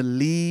wanting to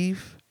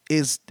leave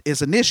is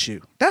an issue.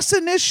 That's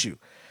an issue.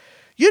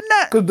 You're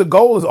not, Because the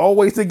goal is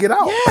always to get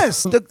out.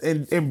 Yes.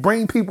 and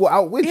bring people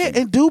out with you.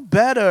 and do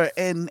better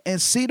and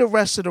see the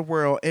rest of the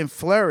world and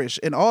flourish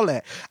and all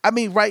that. I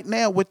mean, right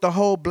now with the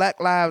whole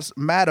Black Lives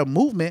Matter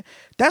movement,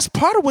 that's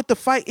part of what the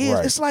fight is.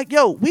 Right. It's like,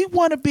 yo, we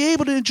want to be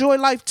able to enjoy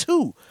life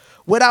too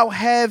without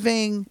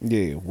having.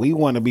 Yeah, we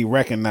want to be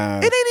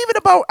recognized. It ain't even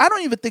about, I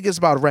don't even think it's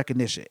about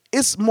recognition.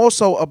 It's more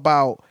so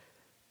about,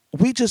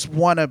 we just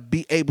want to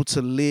be able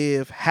to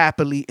live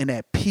happily and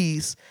at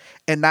peace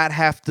and not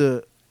have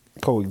to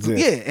Coexist.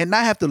 Yeah, and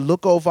not have to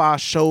look over our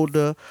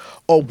shoulder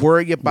or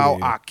worry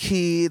about our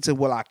kids and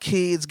will our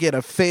kids get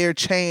a fair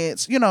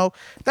chance.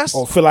 That's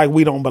Or feel like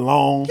we don't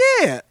belong.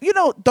 yeah,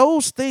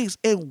 those things,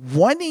 and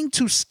wanting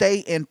to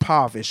stay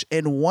impoverished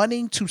and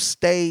wanting to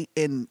stay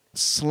in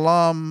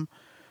slum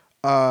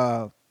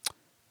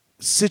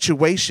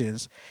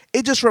situations.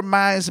 It just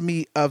reminds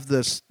me of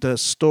the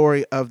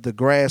story of the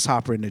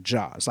grasshopper in the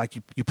jar. It's like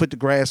you put the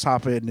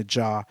grasshopper in the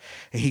jar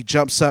and he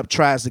jumps up,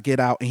 tries to get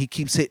out, and he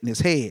keeps hitting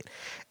his head.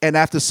 And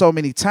after so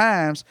many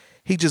times,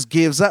 he just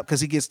gives up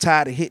because he gets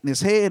tired of hitting his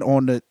head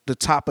on the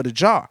top of the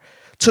jar,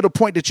 to the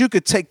point that you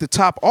could take the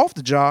top off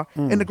the jar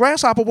and the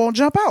grasshopper won't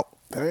jump out.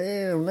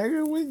 Damn,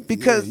 nigga.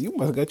 Because you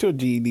must have got your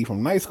GED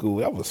from night school.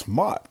 That was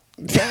smart.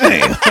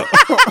 Damn.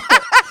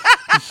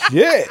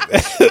 Shit.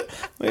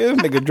 This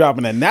nigga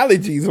dropping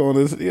analogies on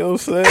us. You know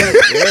what I'm saying?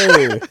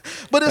 Yeah.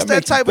 But it's that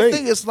makes you type of think.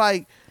 thing. It's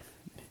like,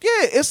 yeah,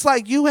 it's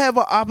like you have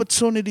an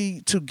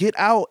opportunity to get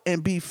out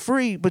and be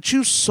free, but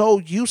you so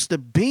used to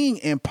being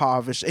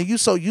impoverished and you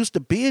so used to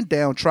being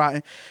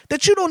downtrodden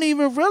that you don't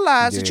even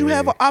realize that you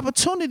have an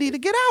opportunity to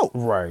get out.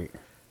 Right.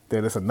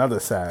 Then it's another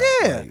side.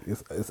 Yeah. Like,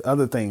 it's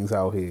other things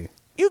out here.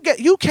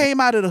 You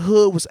came out of the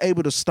hood, was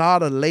able to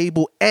start a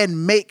label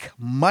and make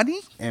money.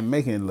 And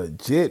making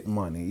legit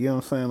money. You know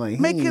what I'm saying? Like, he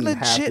Making didn't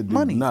have to legit do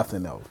money.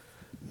 nothing else.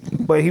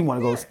 But he want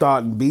to go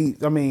start and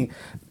beat. I mean,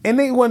 and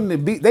they wanted to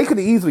beat. They could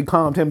have easily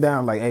calmed him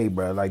down, like, "Hey,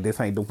 bro, like this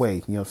ain't the way."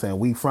 You know what I'm saying?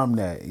 We from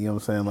that. You know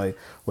what I'm saying? Like,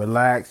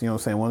 relax. You know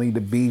what I'm saying? We don't need the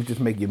beef. Just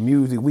make your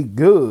music. We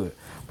good.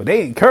 But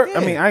they encourage.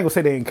 I mean, I ain't gonna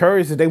say they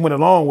encouraged it. They went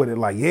along with it.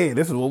 Like, yeah,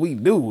 this is what we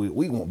do.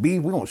 We gonna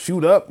beef. We gonna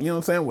shoot up. You know what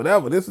I'm saying?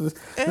 Whatever. This is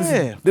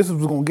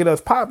what's gonna get us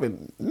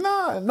popping.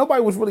 Nah,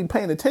 nobody was really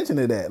paying attention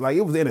to that. Like,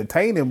 it was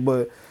entertaining,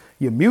 but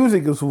your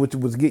music is what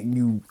was getting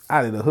you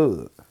out of the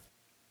hood.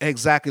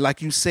 Exactly.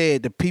 Like you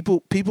said, the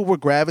people were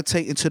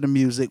gravitating to the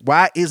music.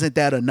 Why isn't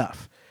that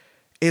enough?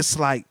 It's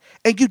like,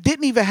 and you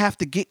didn't even have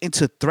to get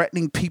into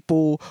threatening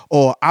people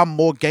or I'm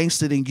more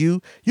gangster than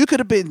you. You could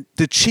have been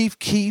the Chief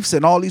Keefs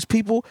and all these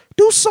people.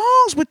 Do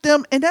songs with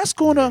them, and that's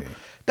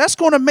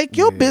gonna make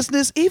your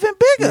business even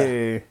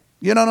bigger. Yeah.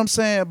 You know what I'm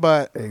saying?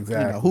 But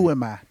Exactly. who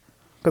am I?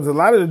 Because a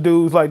lot of the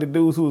dudes, like the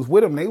dudes who was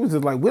with him, they was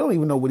just like, we don't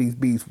even know what these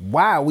beefs,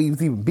 why we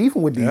was even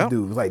beefing with these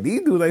dudes. Like,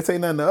 these dudes ain't say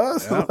nothing to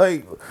us. Yep.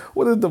 Like,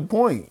 what is the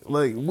point?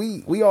 Like,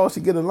 we all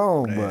should get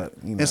along, but,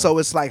 And so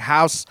it's like,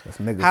 how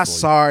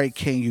sorry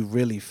can you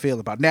really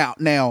feel about it?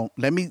 Now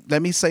let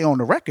me say on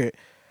the record,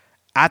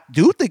 I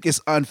do think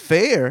it's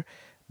unfair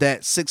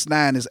that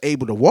 6ix9ine is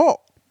able to walk,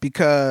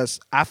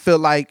 because I feel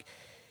like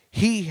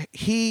he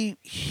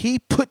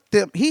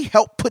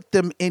helped put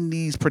them in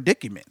these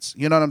predicaments.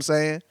 You know what I'm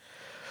saying?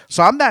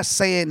 So I'm not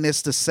saying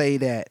this to say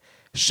that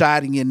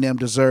Shotty and them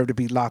deserve to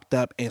be locked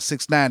up and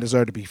 6ix9ine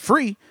deserve to be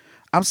free.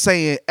 I'm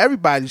saying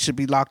everybody should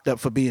be locked up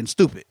for being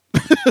stupid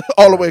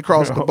all the way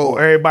across the board.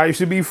 Everybody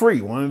should be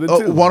free. One of the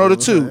two. One of the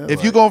two.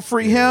 If you're going to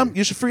free him,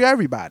 you should free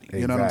everybody.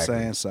 You know what I'm Exactly.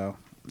 saying?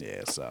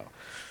 So,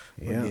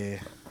 Yeah.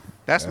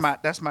 That's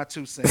my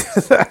 2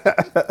 cents.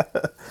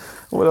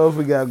 What else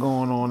we got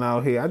going on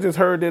out here? I just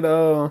heard that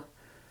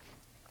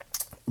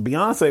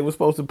Beyonce was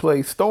supposed to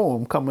play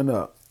Storm coming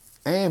up.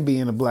 and be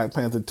in the Black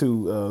Panther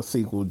 2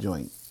 sequel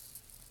joint.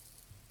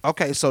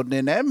 Okay, so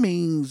then that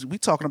means we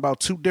talking about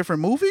two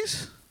different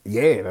movies?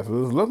 Yeah, that's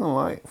what it's looking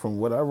like. From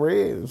what I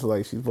read, it's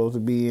like she's supposed to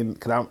be in.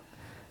 Well,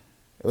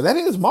 that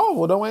is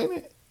Marvel, though, ain't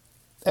it?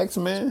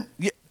 X-Men.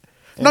 Yeah.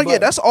 Yeah,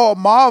 that's all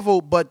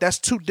Marvel, but that's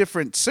two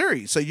different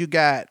series. So you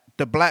got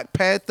the Black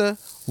Panther.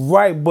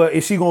 Right, but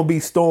is she gonna be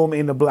Storm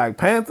in the Black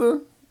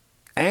Panther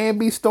and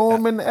be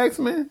Storm in the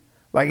X-Men?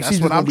 Like, is she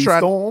just gonna be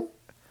Storm?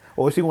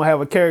 Or is she gonna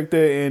have a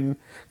character in?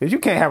 Because you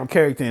can't have a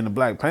character in the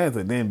Black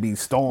Panther then be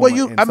Storm.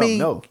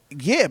 Well, else.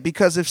 Yeah,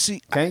 because if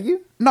she can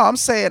you? No, I'm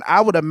saying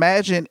I would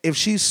imagine if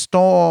she's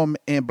Storm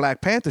in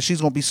Black Panther, she's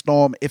gonna be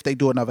Storm if they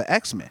do another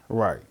X-Men.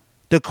 Right.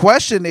 The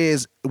question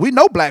is, we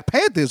know Black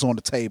Panther is on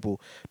the table.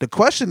 The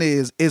question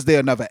is there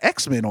another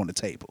X-Men on the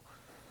table?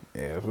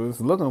 Yeah, that's what it's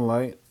looking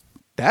like.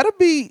 That'll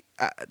be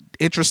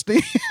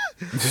interesting.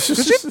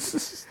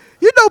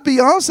 you know,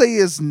 Beyonce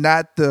is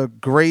not the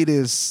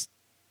greatest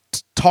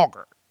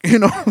talker. You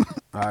know.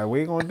 All right,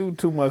 we ain't gonna do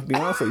too much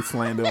Beyonce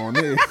slander on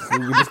this.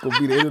 We're just gonna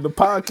be the end of the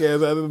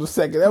podcast after the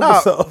second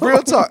episode. No,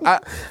 real talk. I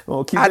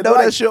know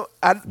that's your.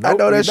 I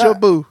know that's your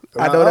boo.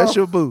 I know that's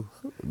your boo.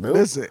 Nope.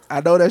 Listen,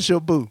 I know that's your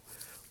boo.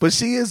 But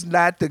she is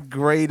not the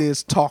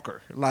greatest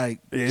talker. Like,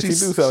 yeah, she do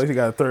sound like she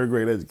got a third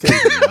grade education,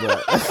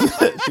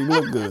 but she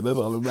look good. That's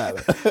all that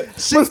matters. But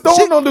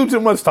Storm don't do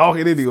too much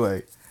talking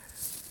anyway.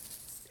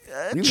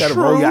 You gotta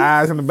roll your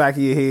eyes in the back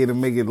of your head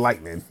and make it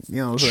lightning.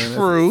 You know what I'm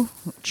saying?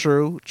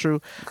 True.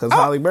 Because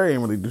Halle Berry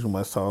ain't really do too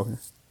much talking.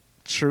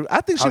 True.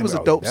 I think she was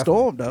a dope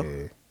Storm though.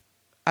 Yeah.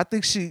 I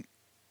think she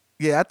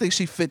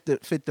fit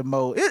the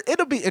mold.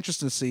 It'll be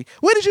interesting to see.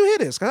 Where did you hear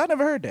this? Because I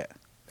never heard that.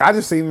 I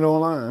just seen it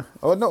online.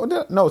 Oh no! I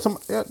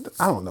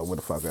don't know where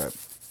the fuck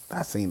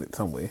I seen it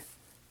somewhere.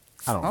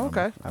 I don't know.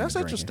 Okay, that's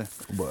interesting.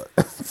 But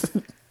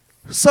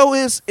so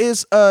is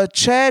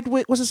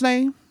Chadwick? What's his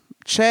name?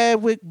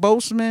 Chadwick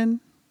Boseman.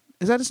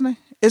 Is that his name?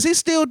 Is he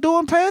still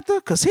doing Panther?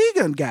 Cause he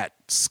done got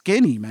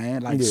skinny,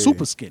 man. Like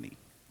super skinny,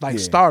 like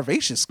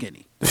starvation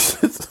skinny,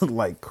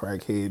 like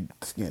crackhead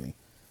skinny.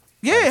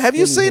 Yeah, like have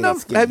you seen him?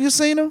 Skinny. Have you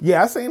seen him?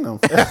 Yeah, I seen him.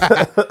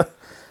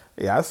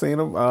 Yeah, I seen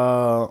him.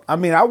 I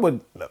mean, I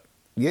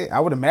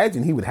would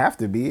imagine he would have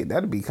to be.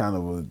 That'd be kind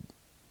of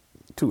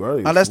too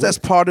early. Unless that's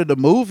part of the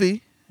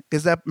movie.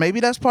 Maybe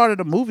that's part of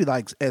the movie?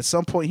 Like at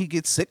some point he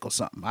gets sick or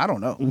something. I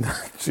don't know.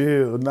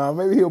 Chill. No,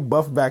 maybe he'll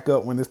buff back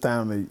up when it's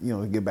time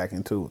to get back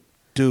into it.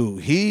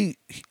 Dude,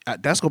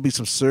 that's gonna be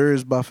some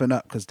serious buffing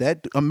up because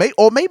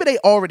or maybe they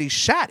already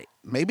shot it.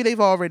 Maybe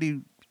they've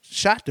already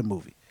shot the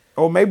movie.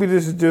 Or maybe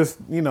this is just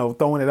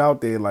throwing it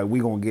out there like we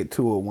gonna get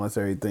to it once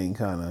everything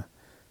kind of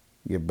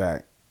get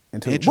back.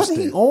 Wasn't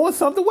he on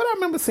something? What I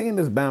remember seeing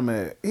this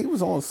Bama, he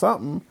was on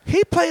something.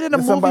 He played in a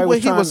movie where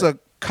he was a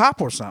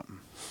cop or something.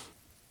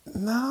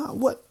 Nah,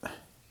 what?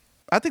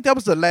 I think that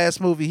was the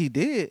last movie he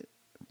did.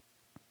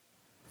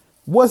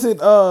 Was it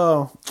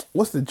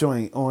what's the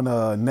joint on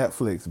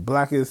Netflix?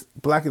 Black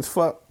as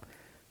fuck,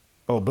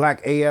 or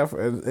Black AF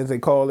as they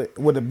call it,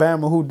 with the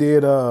Bama who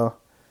did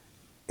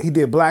he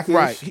did Blackish,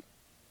 right?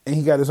 And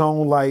he got his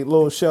own like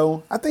little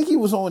show. I think he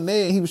was on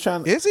there. And he was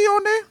trying. Is he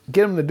on there?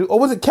 Get him to do. Or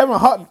was it Kevin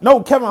Hart?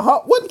 No, Kevin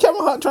Hart. Wasn't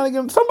Kevin Hart trying to get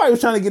him? Somebody was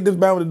trying to get this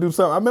Bama to do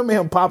something. I remember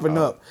him popping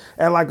up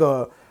at like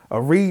a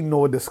reading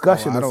or a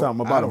discussion or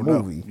something about a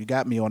movie. Know. You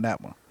got me on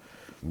that one.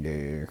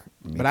 Yeah,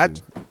 but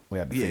we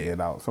had to figure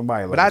it out.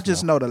 Somebody. But I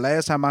just know the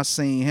last time I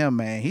seen him,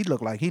 man, he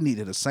looked like he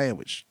needed a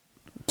sandwich.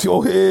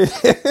 Go ahead.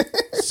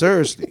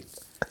 Seriously.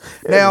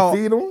 Now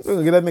feed him.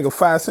 Get that nigga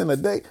 5 cents a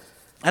day.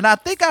 And I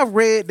think I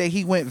read that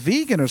he went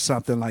vegan or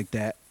something like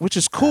that, which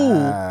is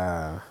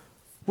cool.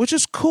 Which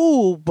is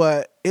cool,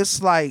 but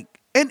it's like,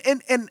 and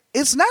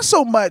it's not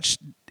so much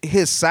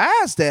his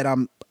size that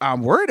I'm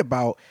worried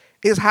about.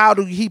 Is how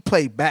do he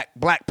play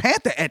Black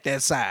Panther at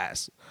that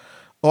size,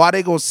 or are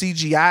they gonna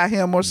CGI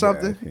him or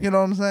something? Yeah. You know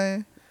what I'm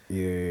saying?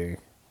 Yeah.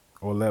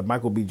 Or let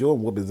Michael B.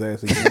 Jordan whoop his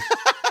ass again.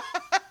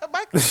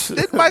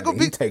 Did Michael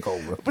B. take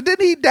over? But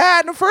didn't he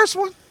die in the first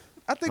one?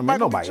 I think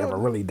nobody ever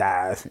really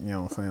dies. You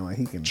know what I'm saying? Like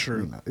he can.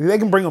 True. They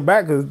can bring him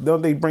back because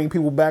don't they bring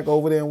people back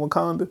over there in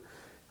Wakanda?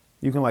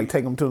 You can like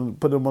take them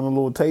put them on a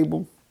little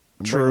table.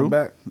 And bring them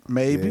back.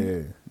 Maybe.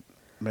 Yeah.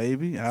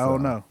 Maybe. I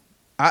don't know.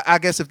 I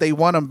guess if they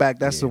want them back,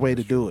 that's the way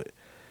to do it.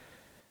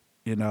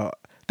 You know.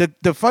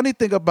 The funny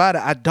thing about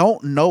it, I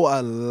don't know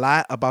a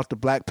lot about the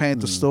Black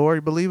Panther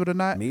story. Believe it or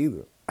not. Me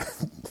either.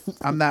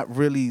 I'm not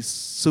really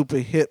super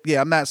hip.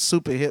 Yeah, I'm not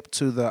super hip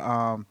to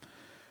the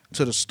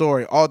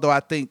story. Although I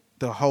think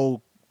the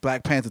whole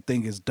Black Panther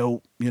thing is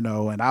dope,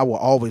 and I will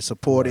always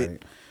support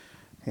it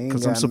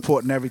because I'm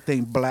supporting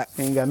everything black.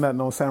 He ain't got nothing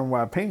on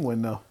Samurai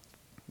Penguin though.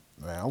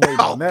 Man, I'm waiting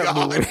on that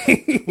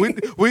movie.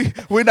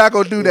 We're not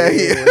gonna do that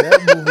here.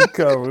 That movie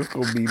cover is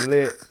gonna be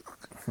lit.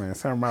 Man,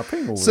 Samurai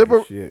Penguin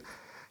was shit.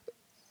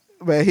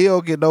 Man, he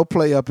don't get no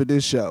play up in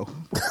this show.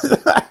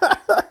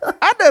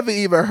 I never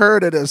even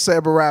heard of the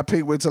Samurai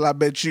Penguin until I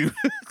met you.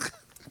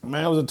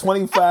 Man, it was a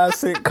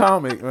 25-cent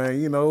comic, man.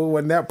 It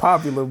wasn't that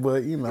popular,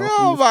 but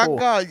Oh my cool.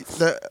 God!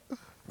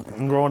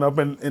 Growing up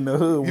in the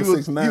hood with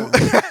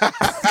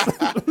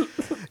 6ix9ine.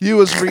 You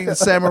was reading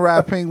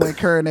Samurai Penguin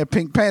carrying that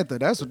Pink Panther.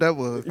 That's what that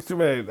was.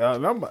 Man,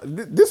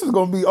 this is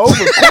gonna be over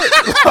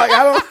quick. Like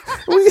I don't.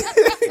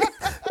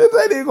 This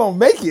ain't even gonna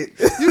make it.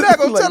 You're not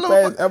gonna like tell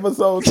them.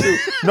 Episode 2.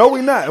 No,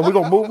 we not. We're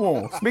gonna move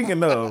on.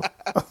 Speaking of,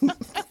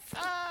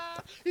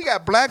 You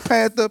got Black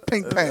Panther,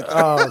 Pink Panther.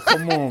 oh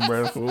come on,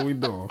 bro. That's what we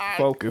doing.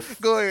 Focus.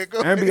 Go ahead.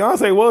 And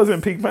Beyonce was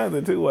in Pink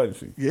Panther too, wasn't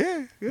she?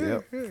 Yeah.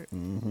 Yep.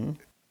 Mm-hmm.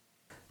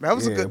 That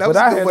was a Yeah, good. but Was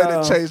a I good had, way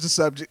to change the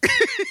subject.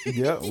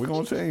 Yeah, we're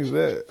gonna change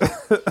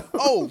that.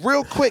 Oh,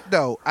 real quick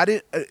though, I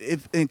didn't.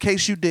 If in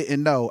case you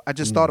didn't know, I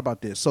just thought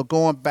about this. So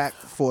going back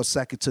for a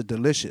second to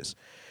Delicious,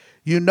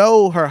 you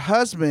know, her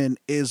husband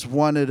is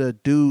one of the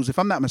dudes. If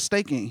I'm not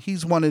mistaken,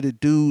 he's one of the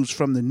dudes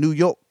from the New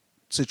York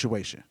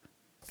situation.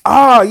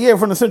 Oh yeah,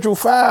 from the Central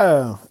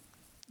 5.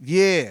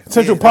 Yeah,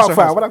 Central yeah, Park that's her 5.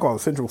 husband. What I call it?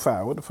 Central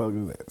 5. What the fuck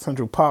is that?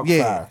 Central Park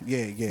Yeah, 5.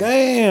 yeah.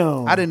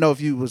 Damn. I didn't know if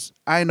you was.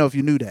 I didn't know if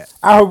you knew that.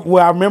 I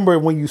remember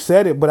when you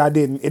said it, but I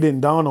didn't. It didn't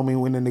dawn on me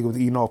when the nigga was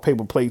eating off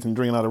paper plates and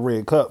drinking out of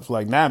red cups.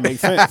 Like now it makes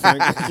sense.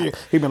 Nigga.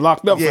 He been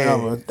locked up Yeah.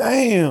 forever.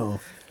 Damn.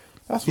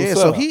 That's what's Yeah, up.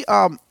 so he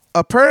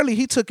apparently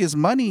he took his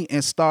money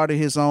and started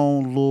his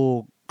own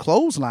little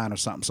clothesline or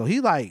something. So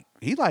he like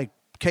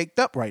caked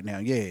up right now.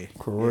 Yeah,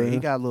 For yeah, he real?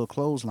 got a little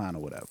clothesline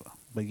or whatever.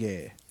 But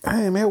yeah,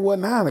 Damn, man, what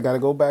now? I got to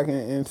go back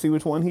and see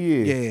which one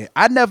he is. yeah.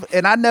 I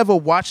never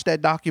watched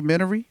that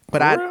documentary,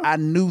 but For real? I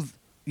knew.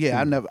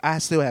 Yeah, I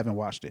still haven't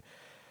watched it.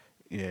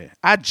 Yeah,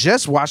 I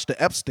just watched the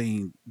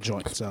Epstein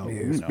joint. So Yeah,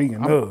 you know,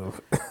 speaking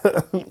of,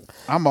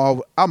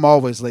 I'm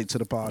always late to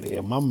the party, yeah,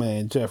 my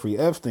man Jeffrey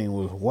Epstein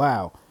was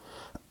wow.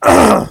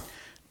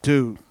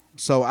 dude.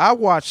 So I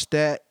watched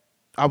that.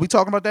 Are we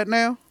talking about that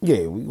now?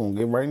 Yeah, we gonna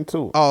get right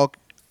into it. Oh,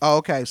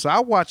 okay. So I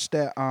watched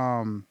that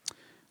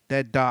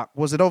that doc.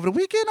 Was it over the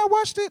weekend I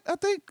watched it, I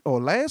think? Or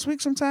last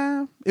week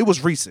sometime? It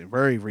was recent,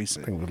 very I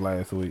recent. think it was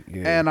last week.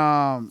 Yeah,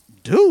 And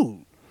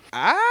dude,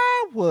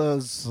 I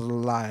was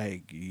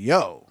like,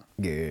 yo,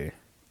 yeah.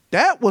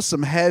 that was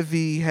some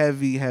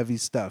heavy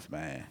stuff,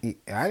 man.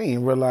 I didn't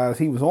even realize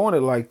he was on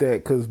it like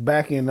that because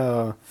back in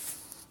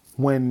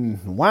when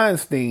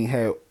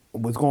Weinstein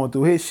was going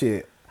through his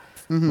shit,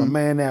 my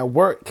man at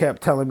work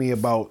kept telling me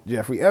about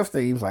Jeffrey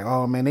Epstein. He was like,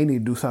 "Oh man, they need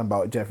to do something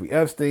about Jeffrey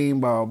Epstein."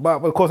 Blah blah.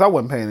 But of course, I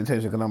wasn't paying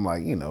attention because I'm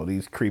like, you know,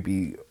 these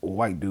creepy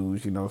white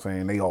dudes. You know what I'm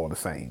saying? They all the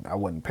same. I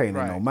wasn't paying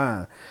it no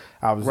mind.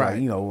 I was like,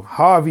 you know,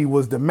 Harvey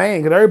was the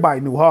man because everybody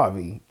knew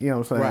Harvey. You know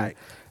what I'm saying? Right.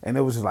 And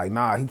it was just like,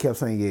 nah. He kept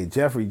saying, "Yeah,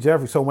 Jeffrey."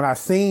 So when I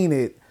seen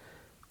it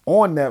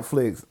on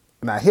Netflix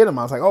and I hit him,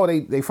 I was like, "Oh,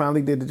 they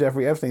finally did the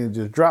Jeffrey Epstein and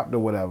just dropped or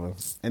whatever."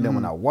 And then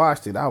when I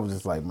watched it, I was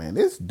just like, man,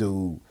 this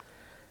dude.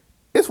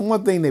 It's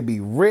one thing to be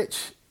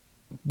rich,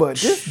 but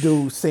this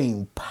dude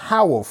seemed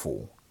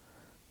powerful.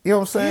 You know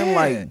what I'm saying? Yeah,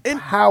 Like and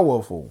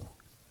powerful.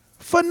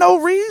 for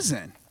no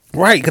reason.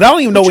 Right, because I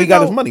don't even know But where you he got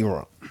know- his money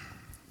from.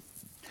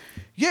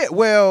 Yeah,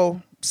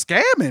 well,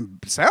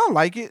 scamming sound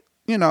like it,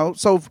 you know.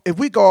 So if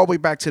we go all the way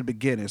back to the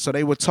beginning, so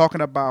they were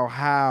talking about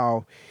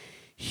how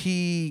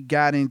he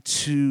got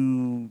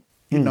into,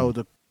 you know,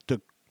 the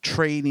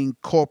trading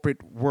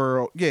corporate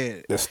world.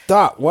 Yeah. The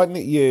stock, wasn't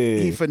it?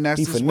 Yeah. He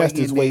finessed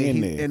his way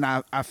in there. And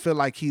I feel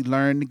like he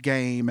learned the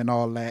game and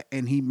all that.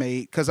 And he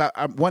made, because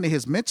one of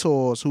his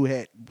mentors who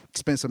had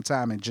spent some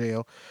time in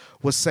jail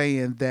was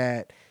saying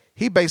that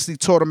he basically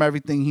taught him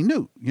everything he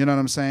knew. You know what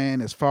I'm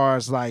saying? As far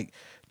as like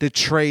the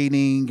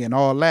trading and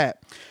all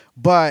that.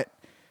 But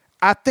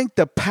I think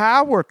the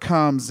power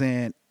comes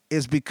in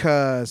is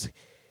because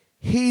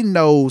he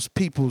knows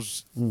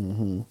people's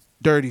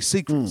dirty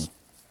secrets.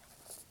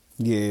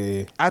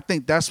 Yeah. I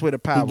think that's where the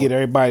power. He get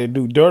everybody to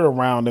do dirt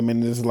around him,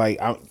 and it's like,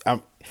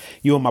 I'm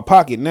you in my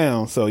pocket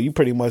now, so you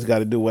pretty much got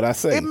to do what I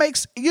say. It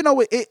makes, you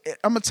know,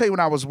 I'm gonna tell you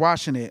when I was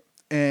watching it,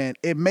 and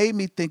it made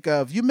me think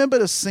of, you remember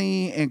the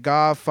scene in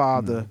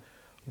Godfather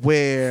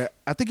where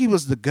I think he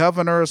was the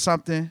governor or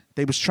something.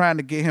 They was trying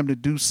to get him to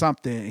do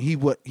something, and he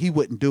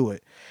wouldn't do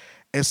it,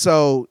 and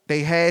so they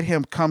had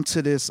him come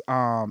to this.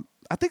 I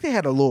think they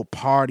had a little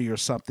party or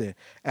something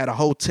at a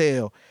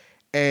hotel,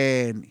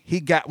 and he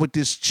got with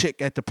this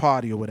chick at the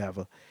party or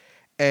whatever,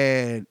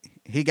 and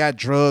he got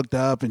drugged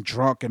up and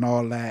drunk and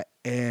all that,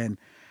 and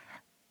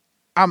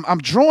I'm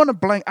drawing a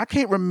blank. I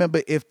can't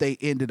remember if they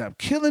ended up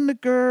killing the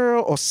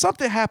girl or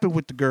something happened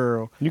with the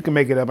girl. You can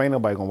make it up. Ain't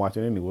nobody gonna watch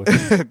it anyway.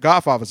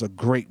 Godfather's a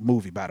great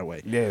movie, by the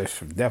way. Yeah,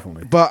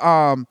 definitely.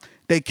 But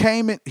they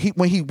came in.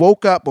 When he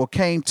woke up or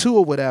came to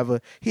or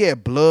whatever, he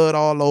had blood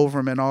all over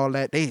him and all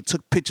that. They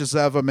took pictures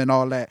of him and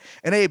all that,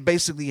 and they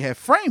basically had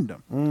framed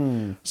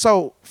him.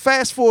 So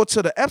fast forward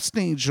to the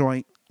Epstein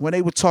joint when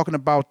they were talking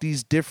about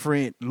these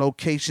different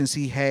locations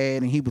he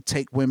had, and he would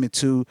take women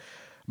to.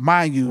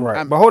 Mind you,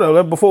 Right. But hold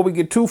on, before we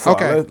get too far,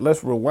 Okay.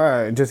 let's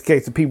rewind just in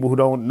case the people who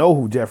don't know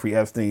who Jeffrey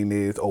Epstein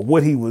is or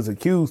what he was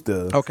accused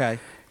of. Okay.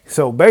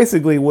 So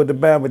basically what the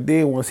Bama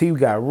did once he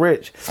got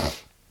rich,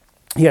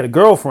 he had a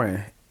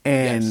girlfriend,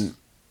 and Yes.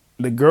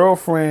 the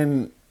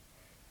girlfriend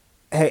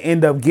had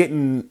ended up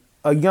getting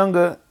a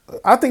younger,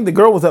 I think the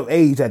girl was of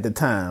age at the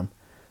time,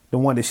 the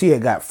one that she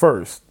had got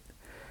first,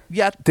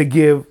 Yeah.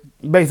 to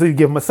basically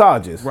give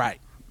massages. Right.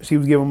 she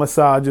was giving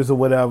massages or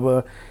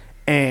whatever,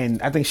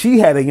 and I think she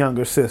had a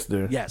younger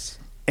sister. Yes.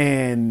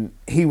 And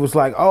he was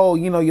like, "Oh,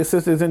 you know, your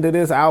sister's into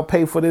this. I'll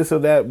pay for this or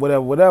that,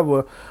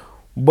 whatever."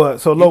 But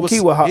so low key,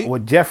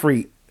 what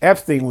Jeffrey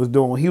Epstein was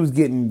doing, he was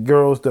getting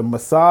girls to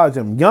massage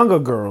him, younger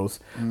girls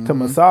to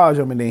massage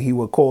him, and then he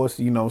would, of course,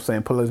 you know,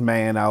 saying pull his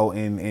man out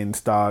and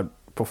start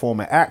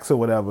performing acts or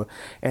whatever,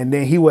 and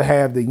then he would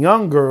have the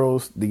younger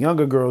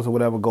girls or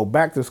whatever, go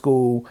back to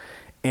school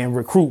and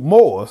recruit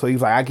more. So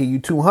he's like, "I give you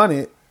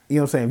 200. You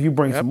know what I'm saying? If you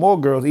bring some more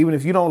girls, even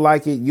if you don't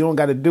like it, you don't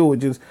got to do it.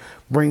 Just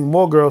bring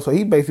more girls." So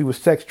he basically was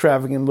sex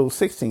trafficking little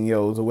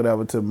 16-year-olds or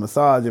whatever to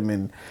massage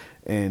them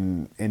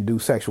and do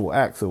sexual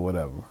acts or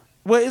whatever.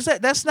 Well,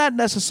 that's not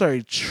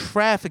necessarily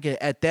trafficking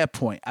at that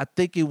point. I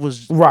think it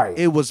was right.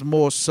 It was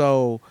more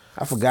so.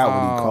 I forgot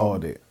what he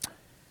called it.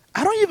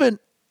 I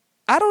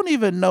don't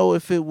even know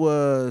if it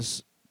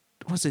was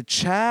it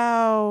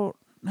child.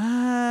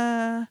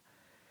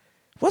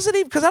 Was it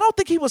even? Because I don't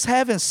think he was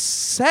having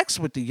sex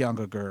with the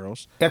younger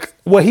girls.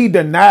 Well, he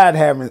denied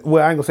having.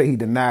 Well, I ain't gonna say he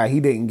denied.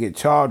 He didn't get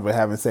charged with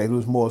having sex. It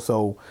was more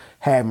so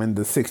having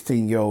the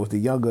 16-year-olds,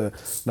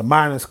 the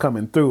minors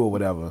coming through or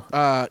whatever.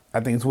 I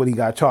think it's what he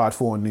got charged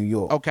for in New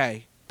York.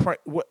 Okay.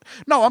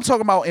 No, I'm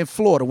talking about in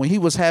Florida when he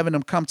was having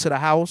them come to the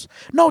house.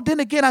 No, then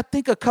again, I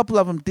think a couple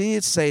of them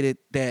did say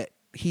that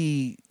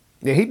he.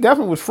 Yeah, he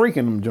definitely was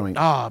freaking them joints.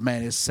 Oh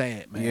man, it's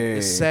sad, man. Yeah.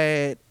 It's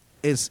sad.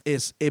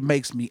 It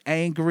makes me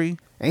angry.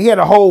 And he had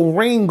a whole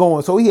ring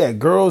going, so he had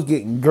girls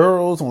getting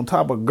girls on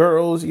top of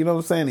girls. You know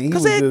what I'm saying?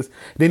 And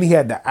then he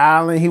had the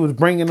island. He was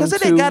bringing them to.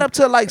 Because it got up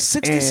to like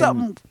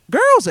 60-something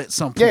girls at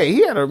some point. Yeah,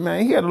 he had a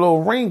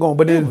little ring going,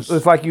 but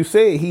it's like you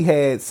said, he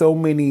had so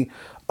many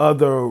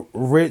other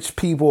rich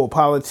people,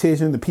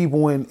 politicians, the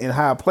people in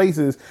high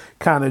places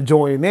kind of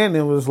joining in.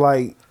 It was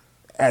like,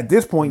 at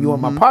this point, you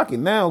in my pocket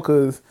now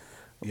because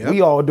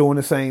we all doing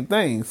the same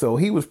thing. So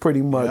he was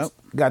pretty much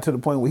got to the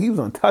point where he was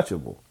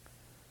untouchable.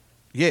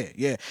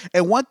 Yeah.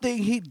 And one thing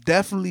he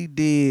definitely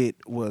did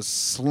was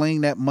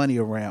sling that money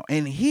around.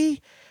 And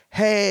he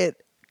had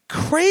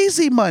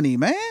crazy money,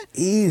 man.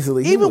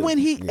 Easily. Even when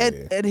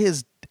at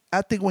his,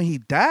 I think when he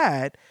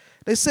died,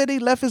 they said he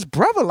left his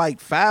brother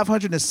like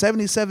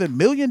 $577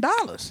 million.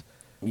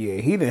 Yeah,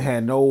 he didn't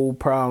have no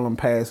problem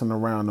passing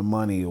around the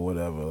money or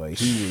whatever. Like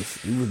he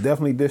was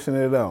definitely dishing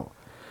it out.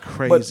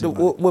 Crazy.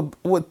 But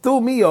what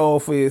threw me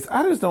off is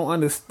I just don't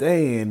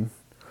understand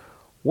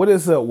what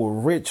is up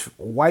with rich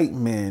white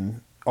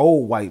men,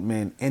 old white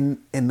men, and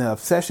the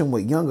obsession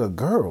with younger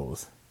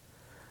girls.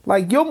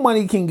 Like, your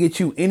money can get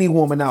you any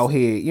woman out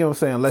here, you know what I'm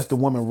saying, unless the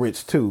woman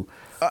rich too.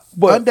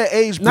 But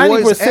underage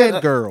boys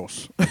and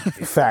girls.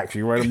 Facts,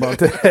 you're right about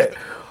that.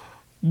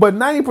 But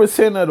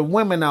 90% of the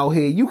women out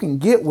here, you can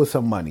get with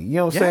some money. You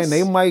know what I'm saying?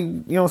 They might,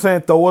 you know what I'm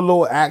saying, throw a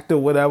little act or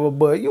whatever,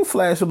 but you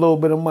flash a little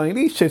bit of money,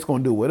 these chicks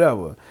gonna do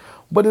whatever.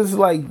 But it's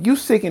like, you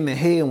sick in the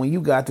head when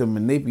you got to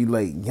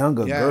manipulate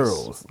younger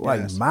girls,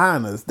 like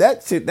minors.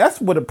 That shit,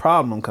 that's where the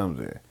problem comes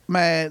in.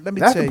 Man, let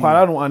me tell you. That's the part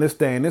I don't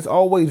understand. It's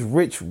always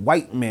rich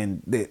white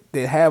men that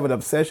have an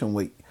obsession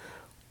with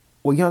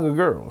younger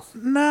girls.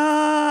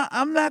 Nah,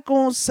 I'm not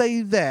going to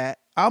say that.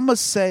 I'm going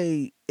to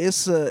say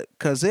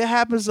because it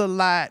happens a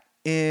lot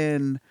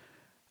in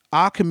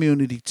our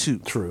community too.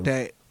 True.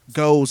 That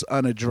goes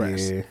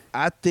unaddressed. Yeah.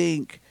 I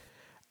think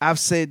I've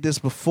said this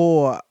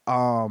before,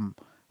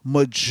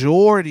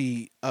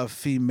 majority of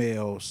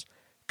females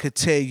could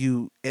tell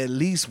you at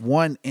least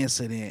one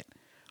incident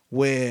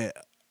where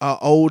an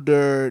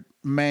older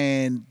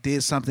man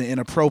did something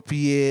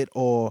inappropriate,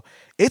 or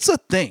it's a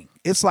thing.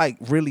 It's like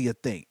really a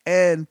thing.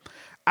 And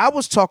I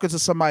was talking to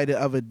somebody the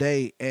other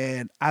day,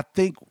 and I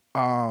think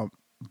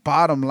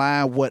bottom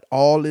line, what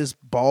all this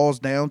boils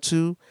down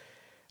to,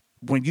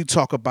 when you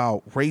talk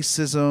about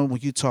racism,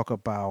 when you talk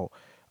about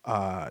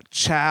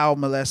child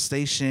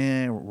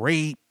molestation,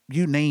 rape,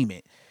 you name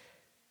it,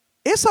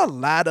 it's a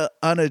lot of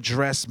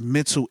unaddressed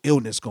mental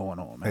illness going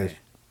on, man.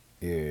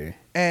 Yeah.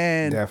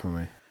 And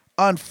definitely.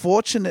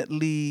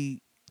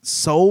 Unfortunately,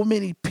 so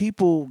many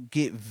people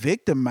get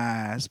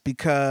victimized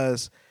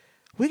because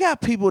we got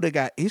people that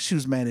got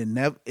issues, man,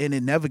 and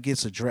it never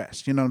gets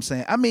addressed. You know what I'm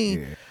saying? I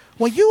mean,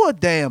 when you a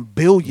damn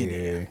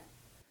billionaire,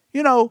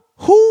 you know,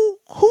 who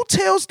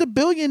tells the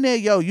billionaire,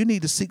 yo, you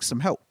need to seek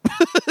some help?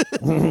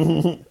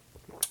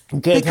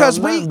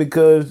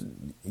 because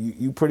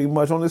you pretty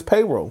much on this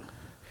payroll.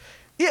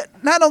 Yeah,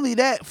 not only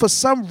that, for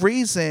some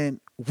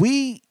reason,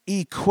 we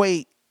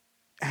equate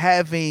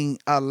having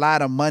a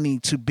lot of money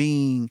to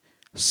being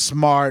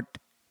smart,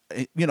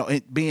 you know,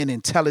 being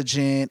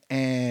intelligent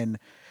and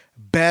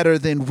better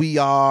than we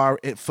are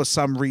for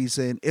some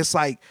reason. It's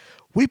like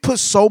we put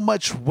so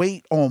much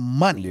weight on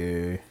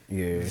money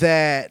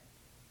that,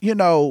 you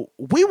know,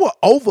 we will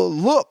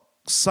overlook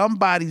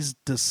somebody's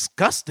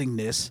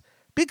disgustingness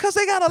because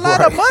they got a lot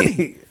of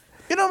money.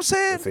 You know what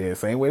I'm saying?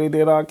 Same way they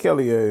did R.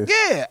 Kelly.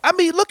 Yeah. I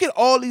mean, look at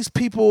all these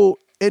people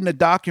in the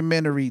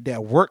documentary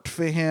that worked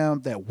for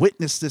him, that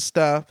witnessed this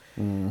stuff,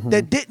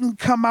 that didn't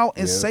come out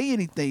and say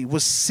anything,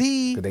 was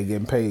see they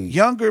getting paid.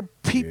 Younger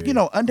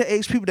people,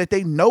 underage people that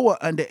they know are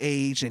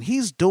underage, and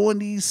he's doing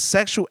these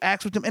sexual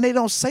acts with them, and they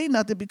don't say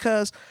nothing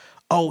because,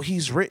 oh,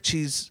 he's rich.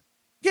 He's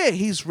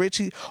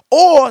rich.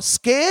 Or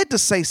scared to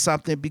say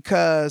something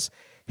because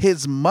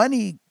his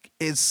money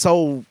is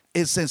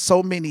in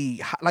so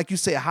many, like you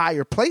said,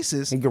 higher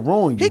places. He can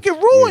ruin you.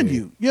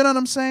 You. You know what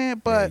I'm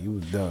saying? But you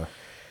was done.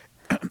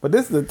 But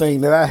this is the thing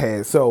that I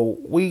had. So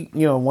we,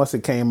 once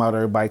it came out,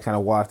 everybody kind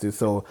of watched it.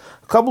 So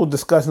a couple of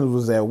discussions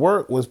was at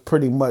work was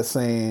pretty much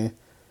saying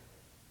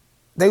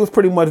they was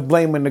pretty much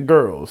blaming the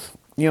girls.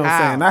 You know what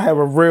I'm saying? I have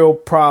a real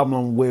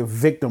problem with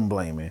victim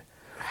blaming.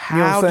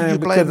 How do you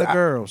blame the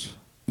girls?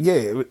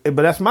 Yeah,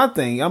 but that's my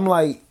thing. I'm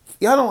like,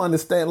 y'all don't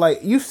understand. Like,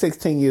 you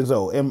 16 years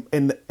old,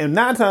 and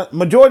 9 times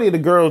majority of the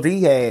girls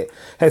he had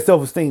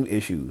self-esteem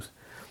issues.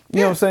 You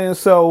know what I'm saying?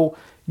 So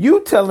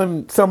you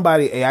telling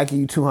somebody, "Hey, I give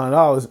you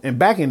 $200," and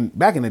back in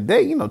the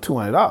day,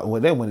 $200.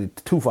 Well, they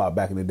went too far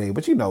back in the day,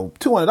 but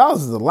 $200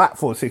 is a lot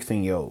for a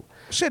 16-year-old.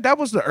 Shit, that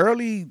was the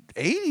early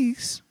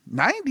 80s,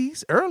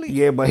 90s, early.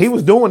 Yeah, but he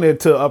was doing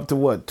it up to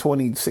what,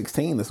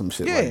 2016 or some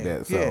shit like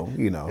that. So,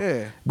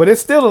 Yeah. But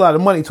it's still a lot of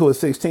money to a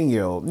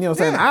 16-year-old. You know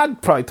what I'm saying?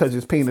 I'd probably touch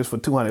his penis for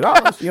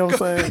 $200. You know what I'm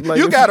saying? Like,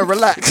 you gotta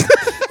relax.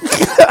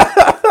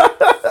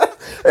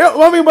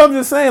 But I'm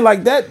just saying,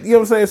 like that, you know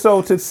what I'm saying?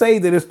 So to say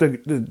that it's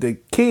the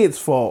kid's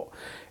fault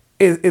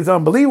is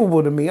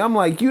unbelievable to me. I'm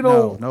like,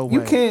 no way.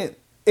 You can't.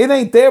 It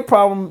ain't their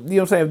problem, you know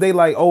what I'm saying? If they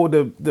like,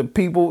 the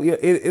people,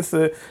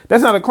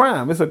 that's not a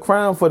crime. It's a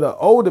crime for the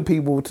older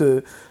people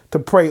to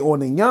prey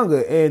on the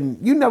younger, and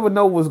you never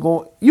know what's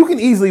going. You can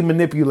easily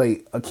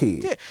manipulate a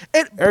kid.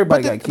 Yeah,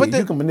 everybody got kids.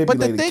 You can manipulate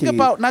a kid. But the thing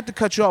about, not to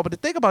cut you off, but the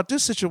thing about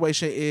this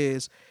situation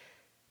is,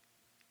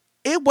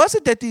 it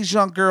wasn't that these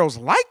young girls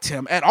liked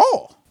him at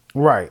all.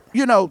 Right.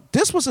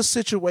 This was a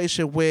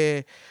situation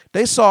where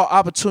they saw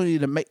opportunity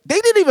to make. They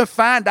didn't even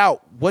find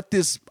out what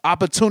this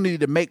opportunity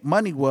to make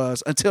money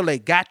was until they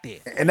got there.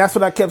 And that's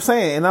what I kept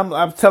saying. And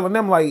I'm telling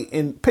them, like,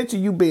 in picture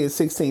you being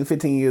 16,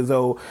 15 years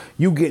old,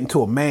 you get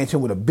into a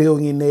mansion with a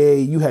billionaire,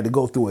 you had to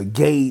go through a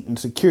gate and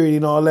security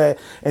and all that,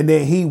 and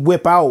then he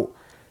whip out.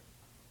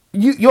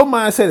 Your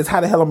mindset is, how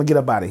the hell I'm gonna get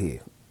up out of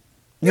here?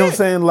 You know what I'm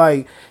saying?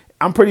 Like,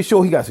 I'm pretty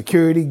sure he got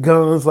security,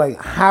 guns. Like,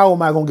 how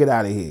am I gonna get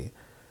out of here?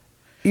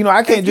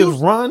 I can't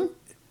just run.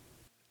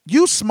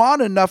 You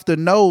smart enough to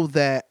know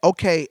that,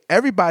 okay,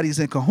 everybody's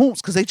in cahoots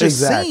because they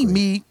just seen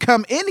me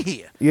come in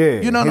here.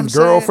 Yeah. You know what I'm his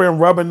saying? girlfriend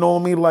rubbing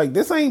on me like,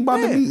 this ain't about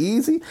to be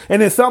easy.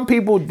 And then some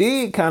people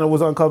did kind of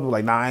was uncomfortable,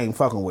 like, nah, I ain't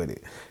fucking with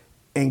it.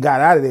 And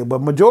got out of there.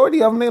 But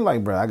majority of them, they're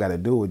like, bro, I got to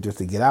do it just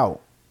to get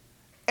out.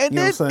 And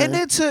then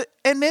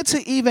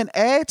to even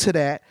add to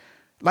that,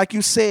 like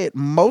you said,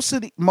 most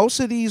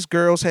of these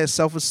girls had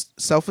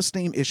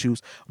self-esteem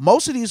issues.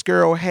 Most of these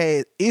girls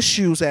had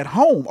issues at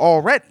home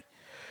already.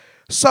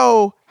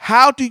 So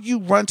how do you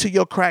run to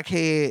your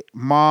crackhead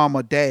mom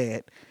or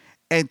dad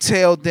and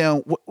tell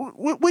them,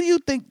 what do you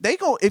think they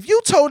go? If you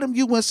told him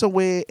you went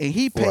somewhere and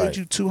he paid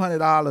you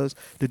 $200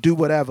 to do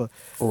whatever,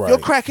 your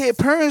crackhead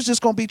parents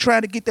just gonna be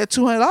trying to get that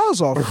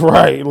 $200 off.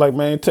 Right, like,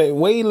 man,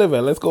 where you live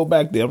at? Let's go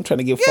back there. I'm trying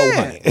to get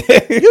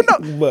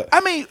 $400. But I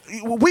mean,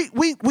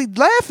 we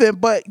laughing,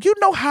 but you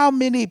know how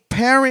many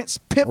parents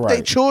pimp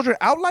their children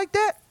out like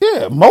that?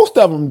 Yeah, most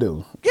of them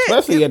do,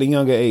 especially at a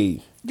younger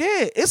age.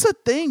 Yeah, it's a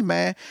thing,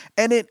 man,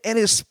 and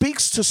it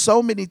speaks to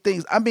so many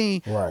things. I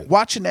mean,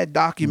 watching that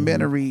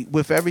documentary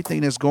with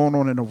everything that's going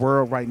on in the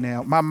world right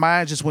now, my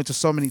mind just went to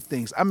so many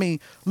things. I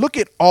mean, look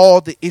at all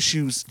the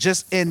issues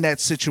just in that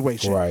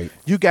situation. Right,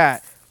 you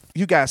got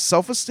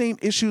self-esteem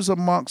issues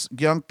amongst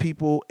young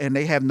people, and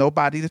they have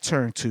nobody to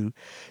turn to.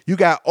 You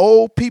got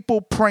old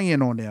people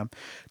preying on them.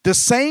 The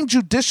same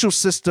judicial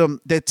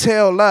system that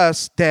tell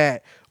us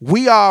that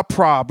we are a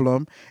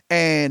problem,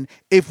 and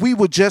if we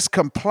would just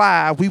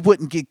comply, we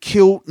wouldn't get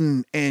killed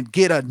and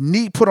get a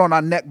knee put on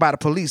our neck by the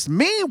police.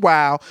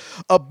 Meanwhile,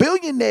 a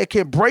billionaire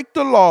can break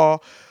the law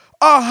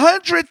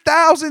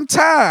 100,000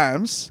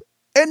 times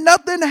and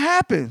nothing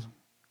happens.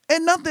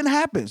 And nothing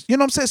happens. You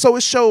know what I'm saying? So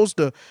it shows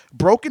the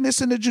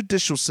brokenness in the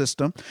judicial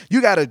system. You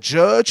got a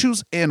judge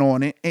who's in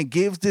on it and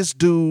gives this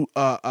dude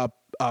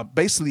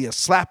basically a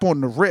slap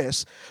on the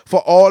wrist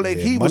for all that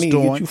he was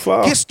doing.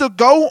 Gets to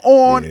go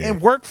on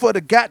and work for the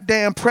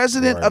goddamn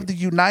president of the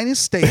United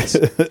States.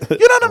 You know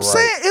what I'm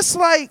saying? It's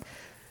like,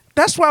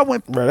 that's why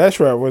when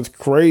that's right. What's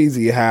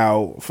crazy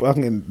how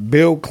fucking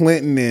Bill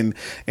Clinton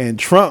and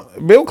Trump.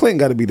 Bill Clinton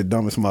got to be the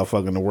dumbest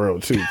motherfucker in the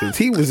world too, because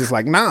he was just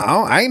like,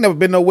 nah, I ain't never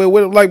been nowhere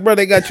with him. Like, bro,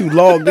 they got you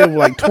logged in with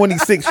like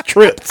 26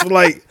 trips.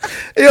 Like,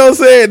 you know what I'm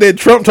saying? Then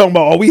Trump talking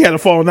about, we had a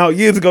falling out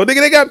years ago.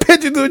 Nigga, they got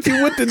pictures of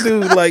you with the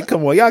dude. Like,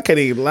 come on, y'all can't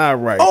even lie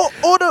right. Or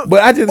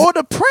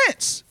the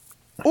Prince.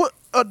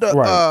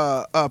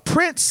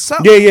 Prince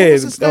something.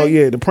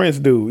 The Prince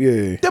dude.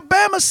 Yeah. The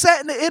Bama sat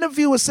in the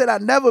interview and said, I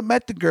never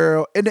met the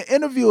girl. And the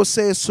interviewer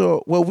said,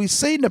 so, well, we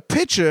seen the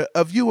picture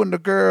of you and the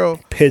girl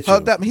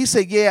hugged up. And he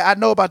said, yeah, I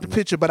know about the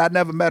picture, but I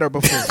never met her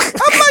before.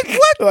 I'm like,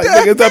 what Like,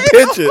 nigga, it's a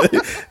picture.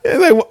 It's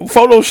like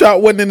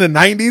Photoshop wasn't in the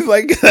 90s.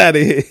 Like, get out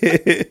of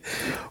here.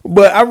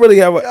 But I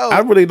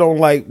really don't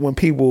like when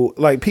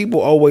people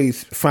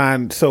always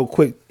find so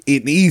quick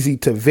and easy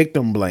to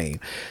victim blame.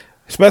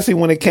 Especially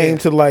when it came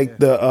to like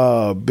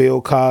the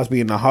Bill Cosby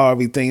and the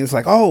Harvey thing. It's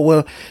like, oh,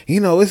 well,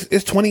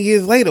 it's 20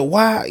 years later.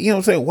 Why, what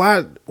I'm saying?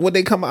 Why would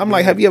they come? I'm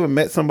like, have you ever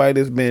met somebody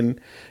that's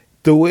been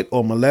through it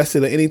or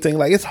molested or anything?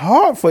 Like, it's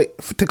hard for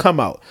to come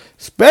out,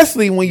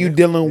 especially when you're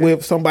dealing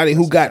with somebody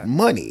who got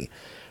money.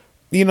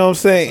 You know what I'm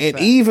saying? And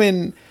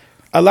even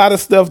a lot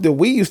of stuff that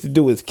we used to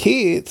do as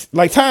kids,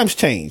 like, times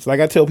changed. Like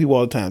I tell people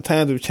all the time,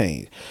 times have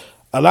changed.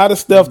 A lot of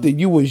stuff that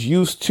you was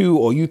used to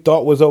or you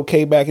thought was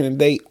okay back in the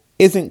day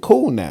isn't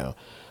cool now.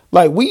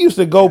 Like, we used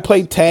to go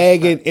play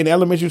tag in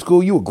elementary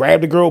school. You would grab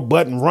the girl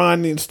butt and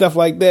run and stuff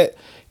like that.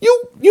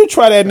 You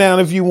try that now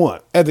if you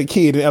want as a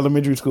kid in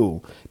elementary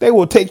school. They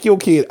will take your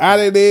kid out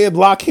of there,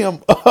 lock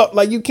him up.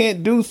 Like, you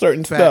can't do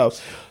certain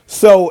stuff.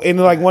 So, and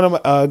like one of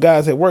my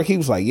guys at work, he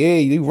was like, yeah,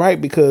 you're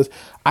right, because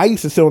I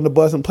used to sit on the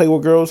bus and play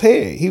with girls'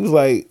 hair. He was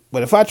like,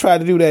 but if I try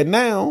to do that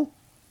now,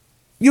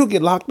 you'll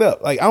get locked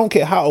up. Like, I don't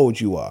care how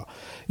old you are.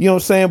 You know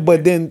what I'm saying?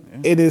 But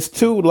then it is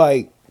too,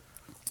 like,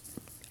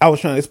 I was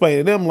trying to explain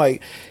to them,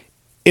 like,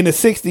 in the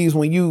 60s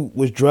when you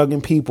was drugging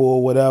people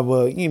or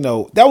whatever,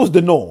 that was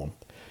the norm.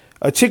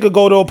 A chick could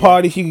go to a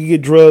party, she could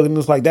get drugged, and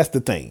it's like, that's the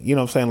thing. You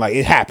know what I'm saying? Like,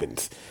 it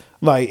happens.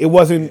 Like, it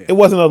wasn't a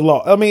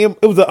law. I mean,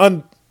 it was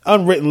an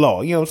unwritten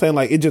law. You know what I'm saying?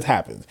 Like, it just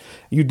happens.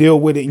 You deal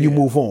with it and you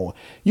move on.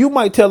 You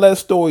might tell that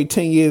story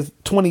 10 years,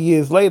 20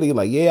 years later. You're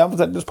like, yeah, I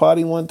was at this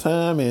party one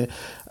time and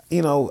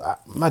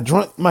my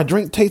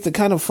drink tasted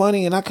kind of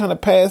funny, and I kind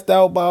of passed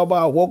out.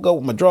 I woke up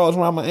with my drawers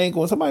around my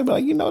ankle, and somebody be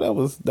like,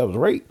 that was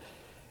rape,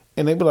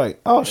 and they be like,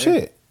 oh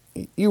shit,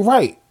 you're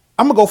right.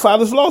 I'm gonna go file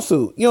this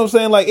lawsuit. You know what I'm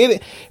saying? Like,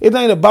 it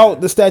ain't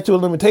about the statute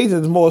of limitations.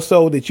 It's more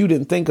so that you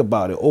didn't think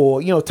about it,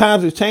 or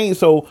times have changed.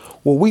 So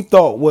what we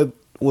thought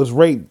was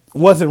rape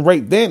wasn't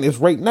rape then, it's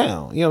rape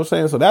now. You know what I'm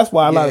saying? So that's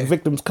why a lot of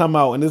victims come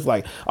out and it's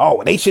like,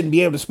 oh, they shouldn't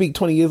be able to speak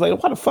 20 years later.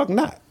 Why the fuck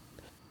not?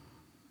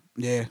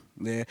 Yeah.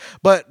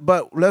 But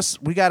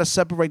we got to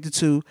separate the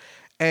two.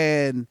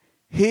 And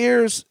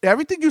here's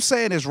everything you're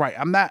saying is right.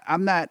 I'm not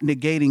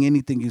negating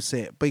anything you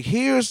said. But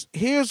here's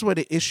where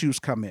the issues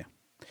come in.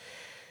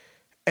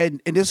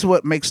 And this is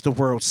what makes the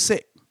world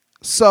sick.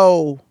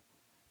 So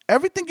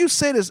everything you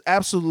said is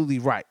absolutely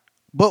right.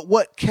 But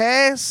what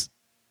casts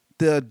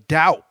the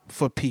doubt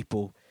for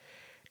people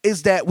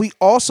is that we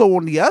also,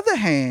 on the other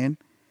hand,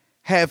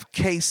 have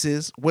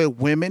cases where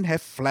women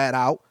have flat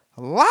out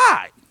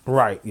lied.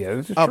 Right. Yeah.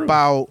 This is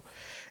about true.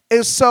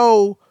 And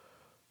so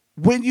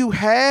when you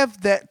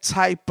have that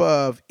type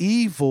of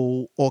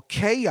evil or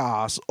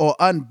chaos or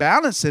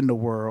unbalance in the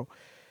world,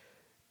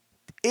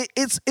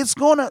 it's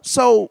gonna,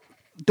 so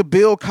the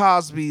Bill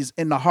Cosbys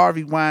and the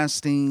Harvey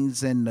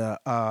Weinsteins and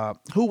the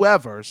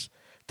whoever's,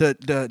 the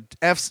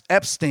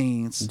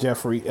Epsteins,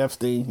 Jeffrey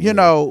Epstein,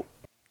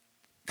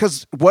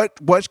 because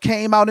what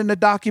came out in the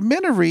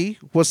documentary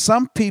was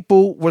some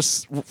people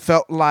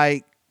felt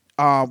like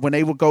when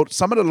they would go,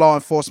 some of the law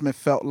enforcement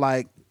felt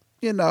like,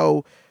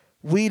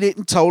 we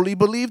didn't totally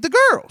believe the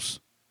girls.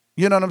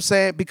 You know what I'm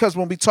saying? Because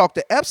when we talked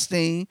to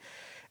Epstein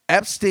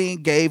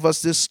gave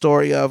us this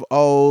story of,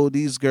 oh,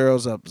 these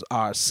girls are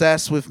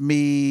obsessed with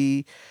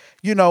me,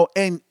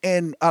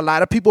 and a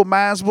lot of people's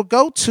minds will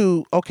go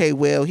to, okay,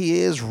 well, he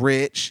is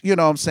rich, you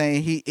know what I'm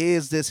saying? He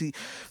is this,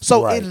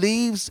 right.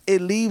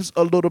 It leaves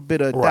a little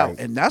bit of doubt.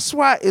 And that's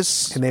why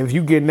it's, and if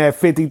you getting that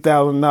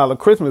 $50,000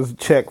 Christmas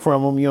check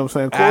from him, you know what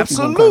I'm saying? Of course,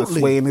 you're gonna kind of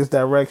sway in this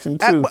direction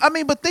too. I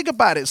mean, but think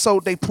about it.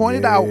 So they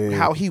pointed out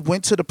how he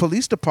went to the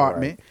police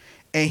department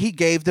and he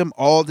gave them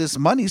all this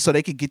money so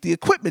they could get the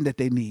equipment that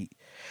they need.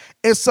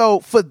 And so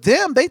for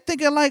them, they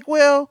thinking like,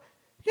 well,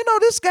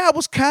 this guy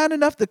was kind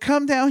enough to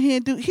come down here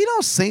and he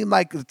don't seem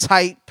like the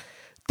type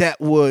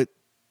that would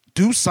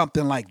do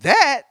something like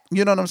that.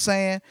 You know what I'm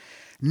saying?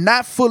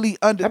 Not fully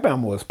under. That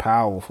man was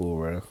powerful,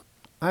 bro.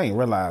 I ain't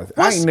realized.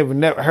 I ain't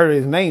never heard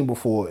his name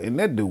before, and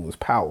that dude was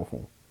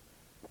powerful.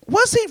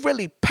 Was he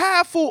really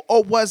powerful,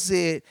 or was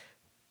it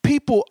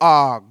people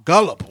are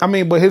gullible? I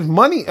mean, but his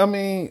money,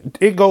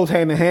 it goes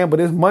hand in hand, but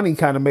his money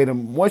kind of made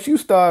him, once you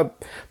start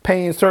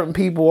paying certain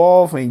people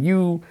off and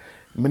you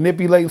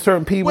manipulating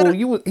certain people,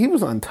 he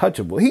was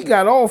untouchable. He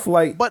got off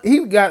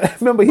he got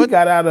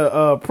out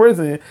of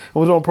prison and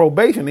was on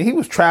probation, and he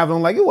was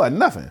traveling like it wasn't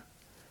nothing.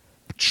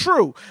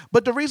 True.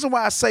 But the reason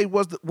why I say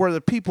were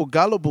the people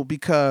gullible,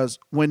 because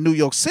when New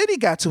York City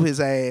got to his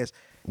ass,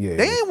 they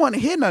didn't want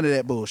to hear none of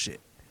that bullshit.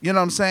 You know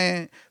what I'm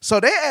saying? So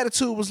their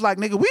attitude was like,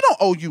 nigga, we don't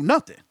owe you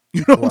nothing.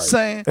 You know what I'm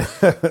saying?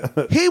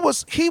 He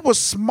was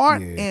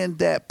smart in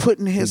that,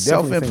 putting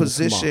himself in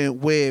position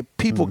where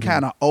people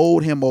kind of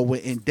owed him or were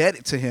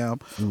indebted to him,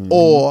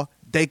 or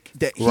he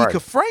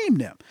could frame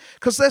them.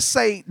 Because let's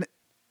say,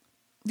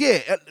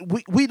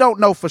 we don't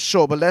know for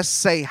sure, but let's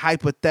say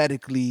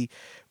hypothetically,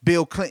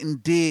 Bill Clinton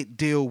did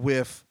deal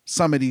with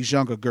some of these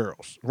younger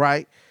girls,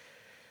 right?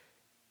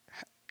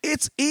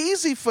 It's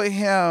easy for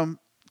him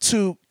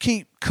to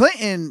keep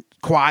Clinton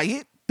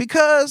quiet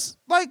Because,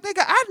 like,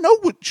 nigga, I know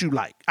what you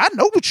like. I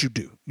know what you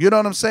do. You know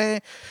what I'm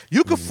saying?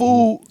 You can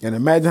fool. And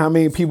imagine how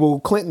many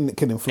people Clinton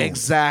can influence.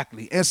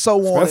 Exactly. And so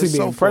on. Especially and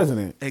being so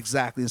president. Forth.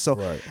 Exactly. And so,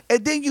 Right.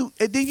 and then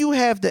you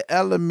have the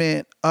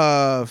element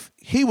of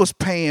he was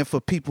paying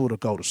for people to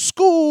go to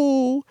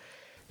school.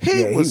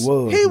 He was.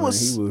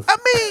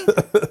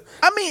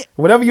 I mean,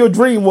 whatever your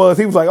dream was,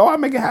 he was like, "Oh, I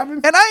make it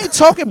happen." and I ain't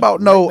talking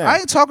about no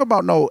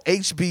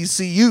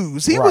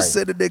HBCUs. He was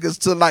sending niggas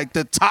to like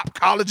the top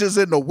colleges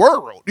in the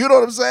world. You know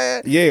what I'm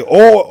saying? Yeah,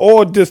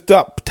 or just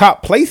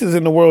top places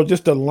in the world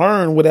just to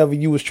learn whatever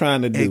you was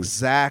trying to do.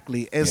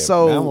 Exactly. And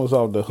so that was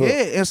off the hook.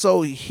 Yeah, and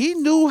so he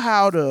knew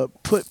how to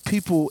put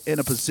people in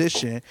a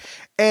position,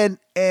 and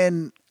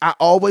I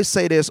always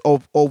say this,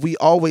 or we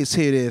always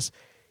hear this.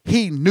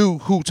 He knew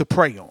who to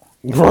prey on.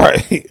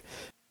 Right.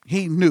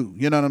 He knew,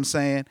 you know what I'm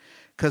saying?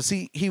 Because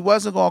he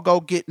wasn't going to go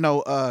get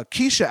no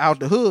Keisha out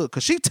the hood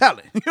because she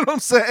telling. You know what I'm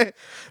saying?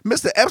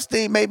 Mr.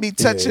 Epstein made me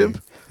touch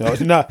him.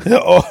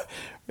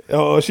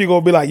 No, she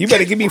going to be like, you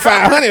better give me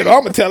 500 or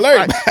I'm going to tell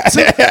her.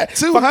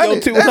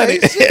 200.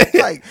 200.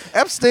 Like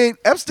Epstein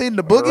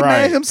the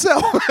boogeyman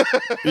himself.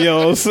 You know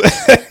what I'm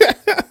saying?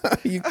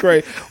 You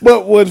crazy.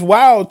 But what's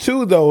wild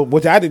too, though,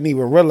 which I didn't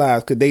even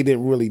realize because they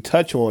didn't really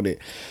touch on it.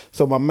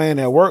 So my man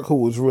at work, who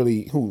was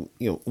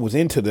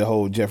into the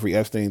whole Jeffrey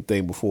Epstein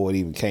thing before it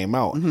even came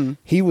out,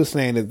 he was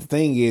saying that the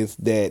thing is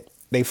that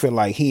they feel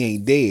like he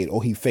ain't dead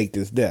or he faked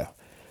his death.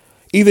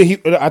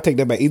 I take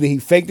that back. Either he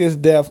faked his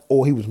death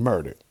or he was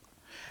murdered,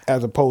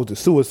 as opposed to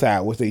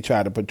suicide, which they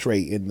try to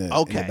portray in the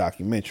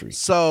documentary.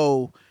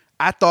 So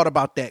I thought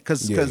about that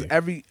because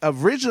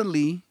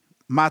originally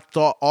my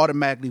thought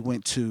automatically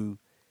went to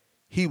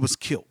he was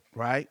killed,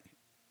 right?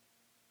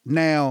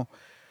 Now,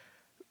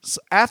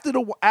 so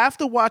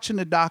after watching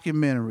the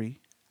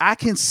documentary, I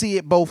can see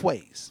it both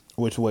ways.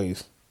 Which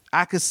ways?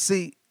 I could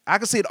see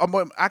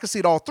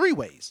it all three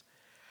ways.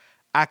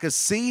 I could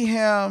see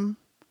him.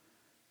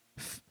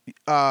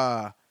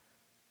 So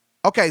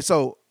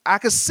I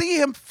could see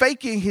him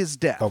faking his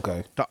death.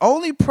 Okay. The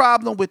only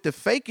problem with the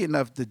faking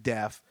of the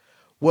death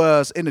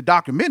was in the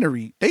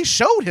documentary, they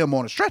showed him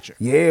on a stretcher.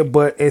 Yeah,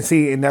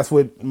 and that's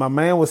what my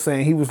man was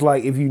saying. He was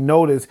like, if you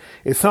notice,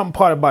 it's something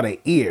part about an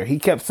ear. He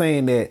kept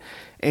saying that,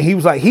 and he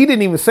was like, he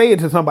didn't even say it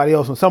to somebody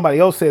else, and somebody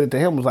else said it to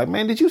him. Was like,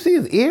 man, did you see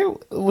his ear?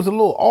 It was a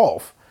little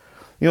off.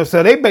 You know,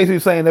 so they basically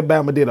saying that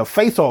Bama did a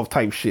face-off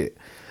type shit.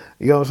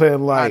 You know what I'm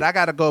saying? Like, all right, I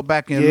got to go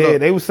back and look. Yeah,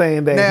 they were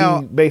saying that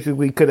he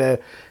basically could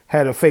have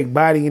had a fake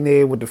body in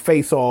there with the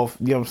face off.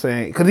 You know what I'm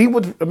saying? Because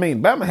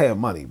Bama had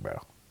money, bro.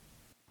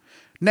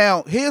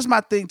 Now, here's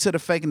my thing to the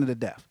faking of the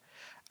death.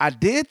 I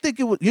did think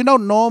it was,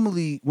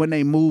 normally when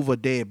they move a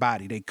dead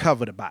body, they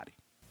cover the body.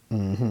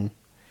 Mm-hmm.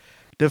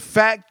 The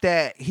fact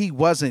that he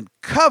wasn't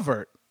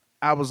covered,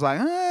 I was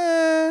like,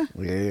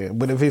 Yeah,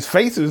 but if his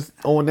face is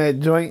on that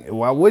joint,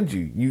 why would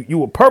you? You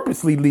would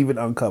purposely leave it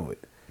uncovered.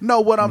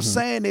 No, what I'm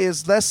saying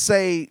is, let's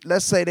say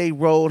they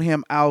rolled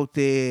him out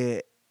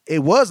there.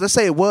 Let's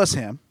say it was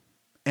him,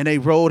 and they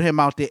rolled him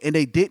out there, and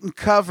they didn't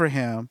cover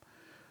him,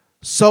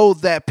 so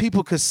that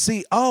people could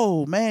see,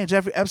 oh man,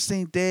 Jeffrey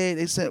Epstein dead.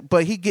 They said,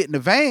 but he get in the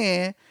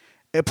van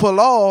and pull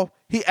off.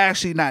 He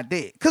actually not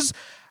dead. Cause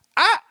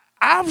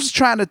I was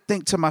trying to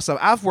think to myself.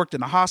 I've worked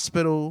in a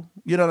hospital.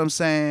 You know what I'm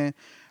saying?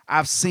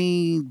 I've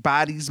seen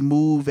bodies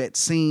move at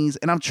scenes,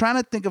 and I'm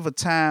trying to think of a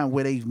time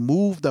where they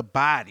moved the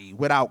body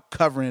without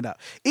covering it up.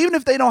 Even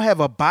if they don't have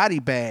a body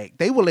bag,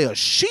 they will lay a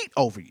sheet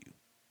over you.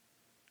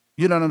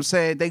 You know what I'm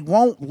saying? They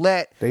won't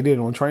let. They did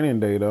it on training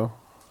day though.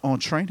 On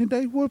training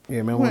day? What?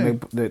 Yeah, man. When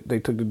they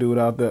took the dude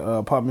out the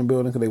apartment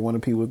building because they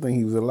wanted people to think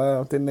he was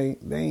alive, then they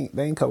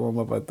ain't cover him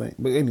up, I think.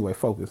 But anyway,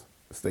 focus.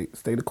 Stay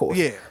the course.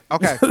 Yeah.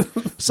 Okay.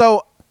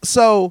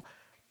 so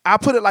I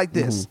put it like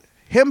this.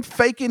 Him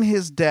faking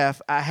his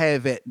death, I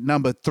have at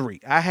number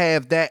 3. I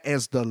have that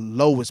as the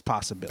lowest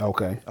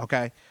possibility.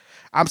 Okay.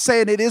 I'm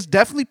saying it is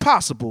definitely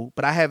possible,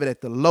 but I have it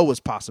at the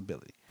lowest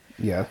possibility.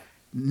 Yeah.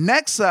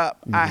 Next up,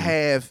 I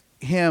have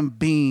him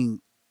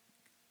being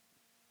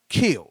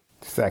killed.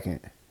 Second.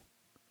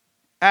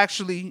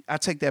 Actually, I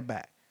take that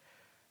back.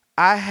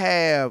 I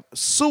have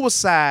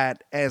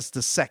suicide as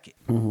the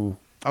second.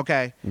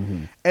 Okay.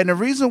 And the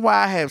reason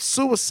why I have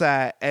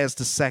suicide as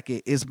the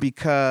second is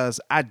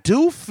because I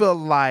do feel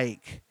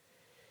like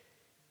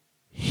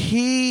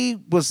he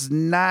was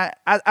not,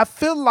 I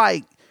feel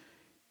like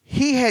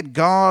he had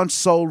gone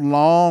so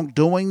long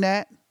doing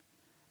that.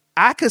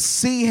 I could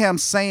see him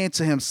saying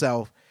to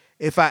himself,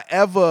 if I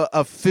ever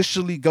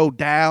officially go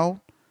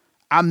down,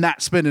 I'm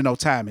not spending no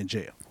time in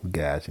jail.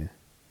 Gotcha.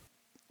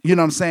 You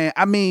know what I'm saying?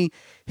 I mean,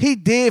 he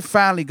did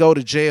finally go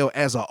to jail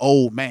as an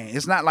old man.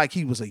 It's not like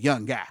he was a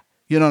young guy.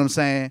 You know what I'm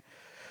saying?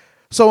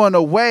 So in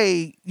a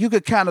way, you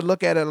could kind of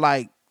look at it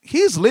like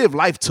he's lived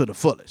life to the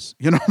fullest.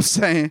 You know what I'm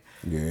saying?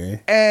 Yeah.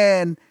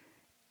 And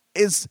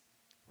it's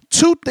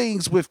 2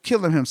 things with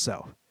killing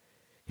himself.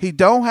 He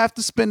don't have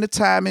to spend the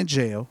time in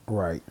jail.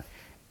 Right.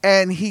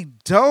 And he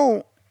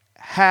don't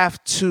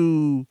have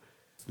to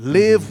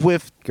live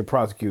with... Get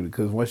prosecuted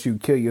because once you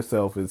kill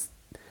yourself, it's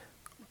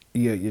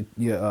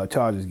your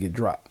charges get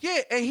dropped. Yeah,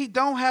 and he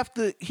don't have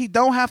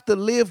to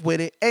live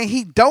with it, and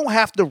he don't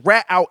have to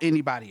rat out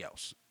anybody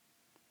else.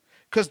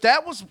 Cause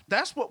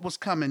that's what was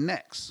coming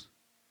next.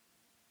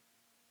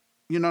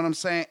 You know what I'm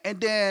saying? And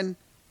then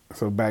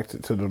so back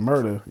to the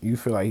murder, you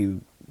feel like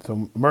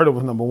murder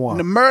was number one.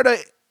 The murder,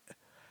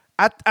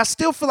 I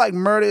still feel like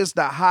murder is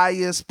the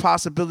highest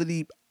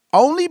possibility,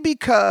 only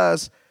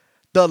because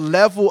the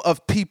level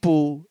of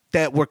people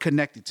that were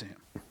connected to him.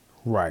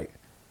 Right.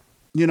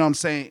 You know what I'm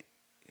saying?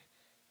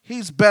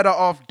 He's better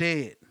off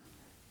dead.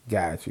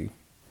 Got you.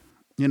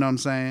 You know what I'm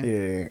saying?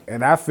 Yeah,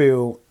 and I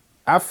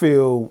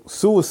feel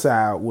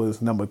suicide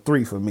was number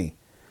 3 for me.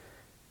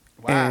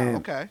 Wow. And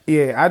okay.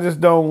 Yeah, I just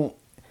don't.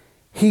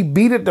 He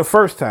beat it the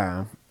first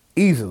time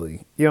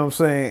easily. You know what I'm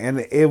saying? And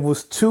it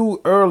was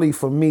too early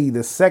for me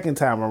the second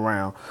time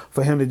around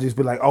for him to just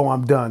be like, "Oh,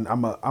 I'm done.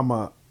 I'm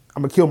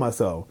a kill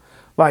myself."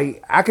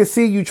 Like, I could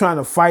see you trying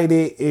to fight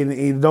it and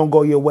it don't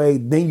go your way,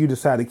 then you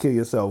decide to kill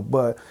yourself.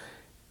 But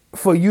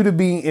for you to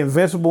be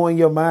invincible in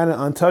your mind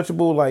and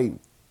untouchable, like,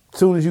 as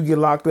soon as you get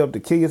locked up to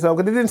kill yourself,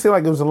 because it didn't seem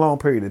like it was a long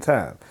period of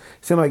time.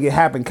 It seemed like it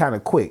happened kind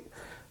of quick.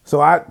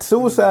 So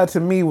suicide to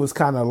me was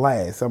kind of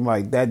last. I'm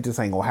like, that just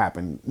ain't gonna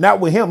happen. Not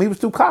with him. He was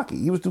too cocky.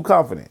 He was too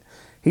confident.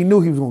 He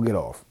knew he was gonna get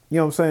off. You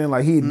know what I'm saying?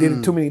 Like, he did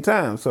it too many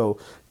times. So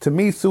to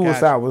me,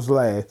 suicide was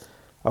last.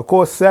 Of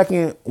course,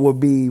 second would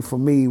be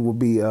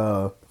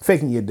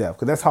faking your death,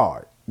 because that's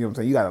hard. You know what I'm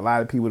saying? You got a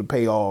lot of people to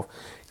pay off.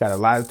 Got a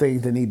lot of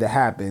things that need to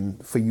happen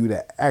for you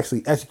to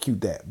actually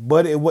execute that.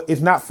 But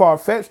it's not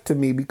far-fetched to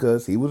me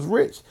because he was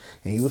rich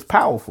and he was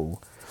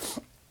powerful.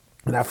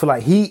 And I feel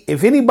like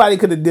if anybody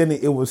could have done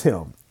it, it was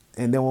him.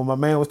 And then when my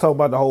man was talking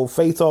about the whole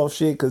face-off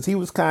shit, because he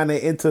was kind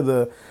of into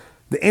the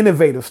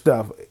innovative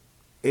stuff.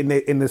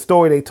 In the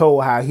story, they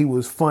told how he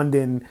was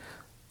funding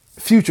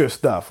future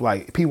stuff.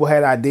 Like, people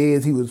had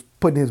ideas, he was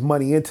putting his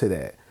money into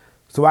that.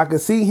 So I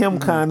could see him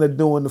kind of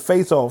doing the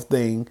face-off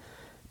thing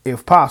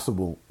if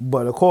possible.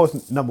 But of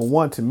course, number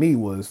one to me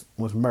was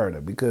murder,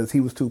 because he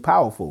was too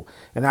powerful.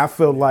 And I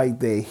felt like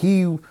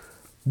that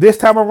this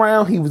time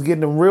around, he was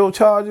getting them real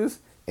charges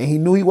and he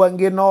knew he wasn't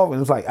getting off. And it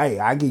was like, hey,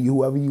 I give you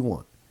whoever you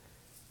want.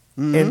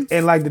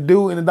 And like the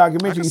dude in the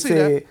documentary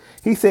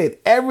he said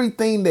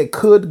everything that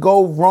could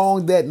go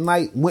wrong that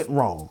night went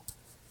wrong.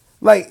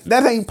 Like,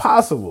 that ain't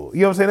possible.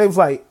 You know what I'm saying? It was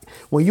like,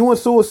 when you in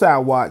Suicide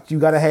Watch, you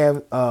got to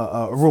have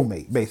a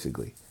roommate,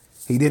 basically.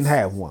 He didn't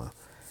have one.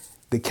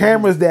 The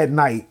cameras that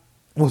night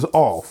was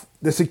off.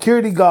 The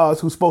security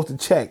guards who's supposed to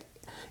check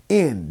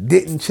in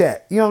didn't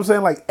check. You know what I'm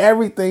saying? Like,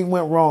 everything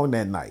went wrong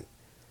that night.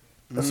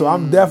 So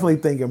I'm definitely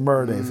thinking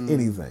murder if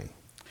anything.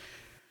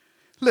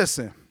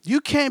 Listen,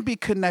 you can't be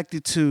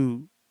connected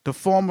to the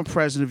former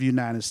president of the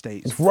United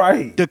States.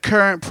 Right. The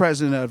current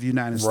president of the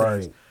United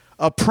States.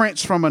 A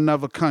prince from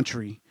another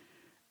country.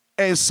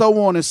 And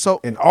so on and so.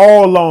 And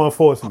all law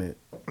enforcement.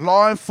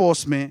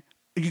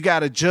 You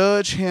got a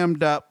judge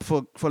hemmed up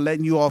for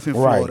letting you off in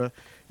Florida.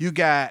 You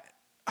got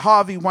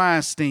Harvey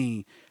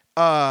Weinstein.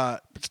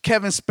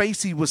 Kevin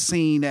Spacey was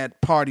seen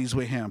at parties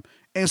with him.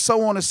 And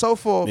so on and so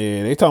forth.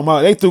 Yeah,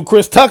 they threw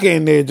Chris Tucker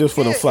in there just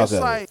for the fuck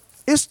of it.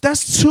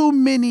 That's too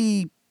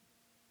many.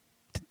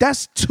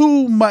 That's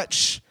too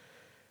much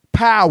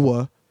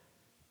power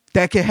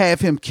that can have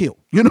him killed.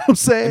 You know what I'm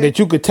saying? That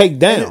you could take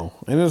down.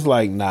 And it's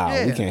like, nah,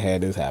 we can't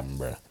have this happen,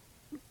 bro.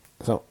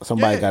 So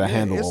somebody got to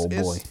handle old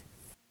boy.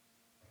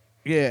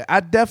 Yeah, I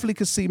definitely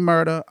could see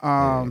murder.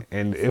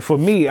 And for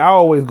me, I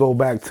always go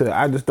back to,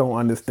 I just don't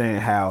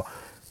understand how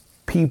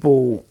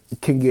people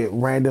can get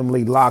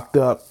randomly locked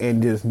up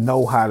and just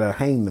know how to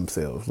hang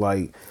themselves.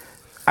 Like,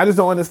 I just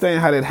don't understand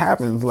how that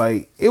happens.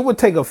 Like, it would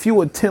take a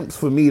few attempts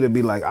for me to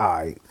be like, all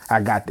right, I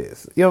got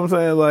this. You know what I'm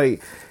saying?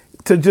 Like,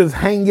 to just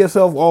hang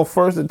yourself off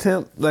first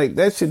attempt, like,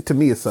 that shit to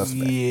me is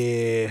suspect.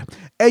 Yeah.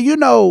 And you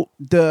know,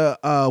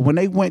 when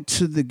they went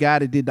to the guy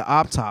that did the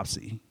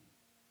autopsy,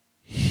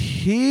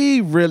 he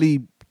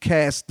really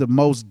cast the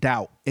most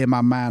doubt in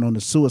my mind on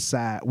the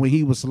suicide when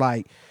he was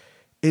like,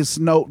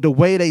 the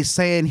way they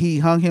saying he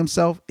hung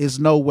himself is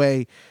no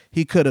way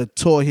he could have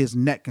tore his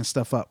neck and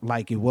stuff up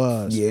like it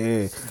was.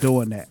 Yeah.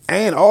 Doing that.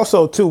 And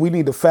also too, we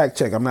need to fact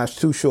check. I'm not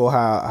too sure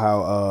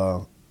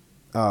how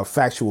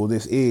factual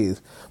this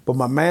is, but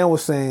my man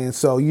was saying,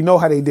 so you know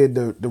how they did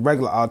the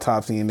regular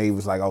autopsy and they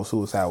was like, oh,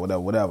 suicide,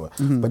 whatever.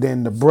 But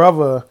then the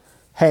brother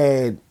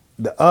had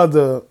the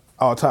other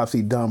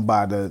autopsy done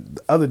by the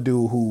other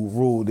dude who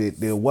ruled he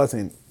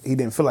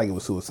didn't feel like it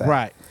was suicide.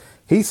 Right.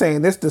 He's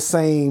saying this the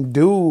same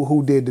dude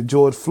who did the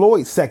George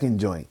Floyd second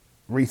joint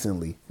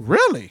recently.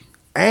 Really?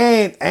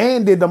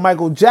 And did the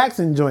Michael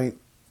Jackson joint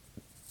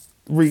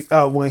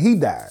when he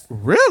died.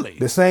 Really?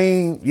 They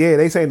saying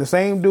the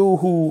same dude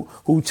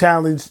who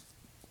challenged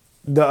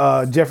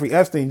the Jeffrey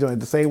Epstein joint,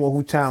 the same one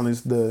who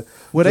challenged the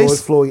George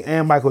Floyd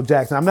and Michael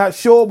Jackson. I'm not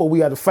sure, but we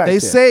got to fact check. They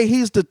say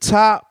he's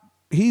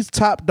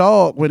top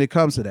dog when it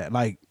comes to that.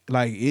 Like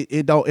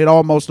it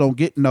almost don't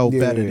get no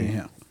better than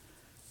him.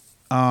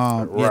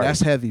 Yeah, that's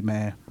heavy,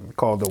 man.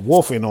 Called the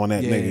wolfing on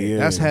that nigga. Yeah,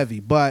 that's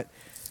heavy. But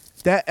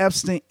that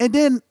Epstein,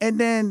 and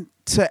then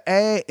to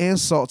add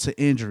insult to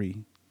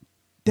injury,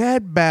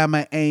 That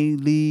Bama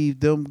ain't leave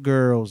them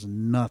girls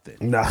nothing.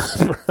 Nah,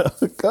 bro.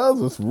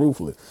 Cuz was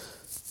ruthless.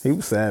 He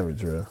was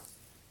savage, bro.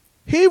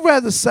 He'd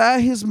rather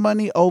sign his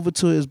money over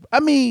to his. I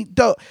mean,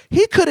 though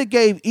he could have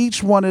gave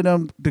each one of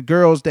them the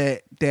girls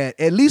that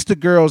at least the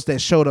girls that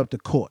showed up to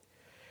court.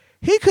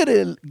 He could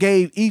have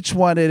gave each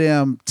one of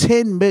them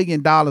 $10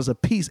 million a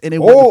piece, and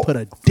it wouldn't put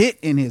a dent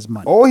in his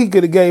money. Or he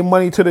could have gave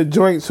money to the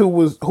joints who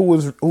was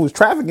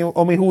trafficking.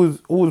 I mean, who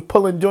was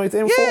pulling joints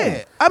in for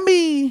him. I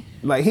mean,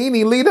 like he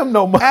didn't leave them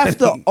no money.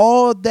 After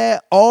all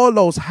that, all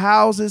those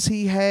houses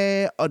he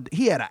had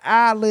an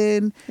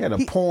island. He had a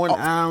porn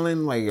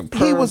island, like a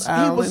pearl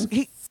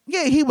island.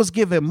 He was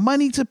giving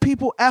money to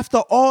people. After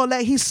all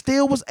that, he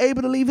still was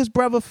able to leave his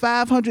brother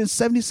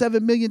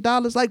 $577 million.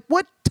 Like,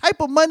 what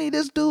type of money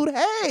this dude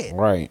had?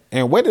 Right.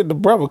 And where did the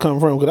brother come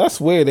from? Because I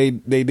swear they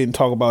didn't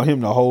talk about him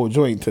the whole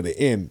joint to the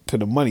end, to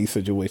the money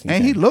situation.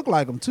 And he looked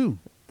like him, too.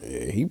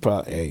 Yeah, he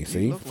probably,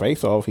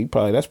 face off,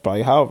 that's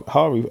probably how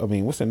Harvey, I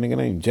mean, what's that nigga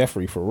name?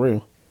 Jeffrey, for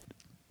real.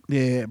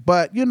 Yeah,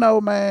 but,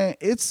 man,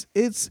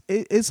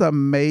 it's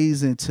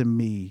amazing to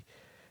me.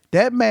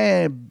 That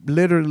man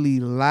literally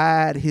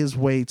lied his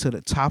way to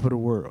the top of the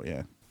world,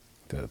 yeah.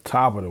 To the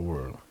top of the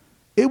world.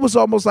 It was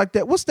almost like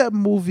that. What's that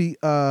movie?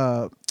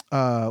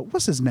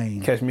 What's his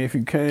name? Catch Me If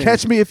You Can.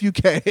 Catch Me If You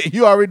Can.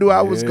 You already knew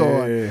I was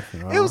going.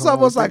 It was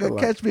almost like a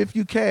Catch Me If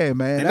You Can,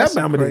 man. And that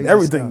man did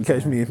everything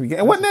Catch Me If You Can.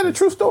 And wasn't that a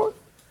true story?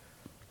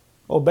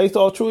 Or based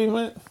off true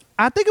event?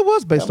 I think it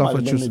was based off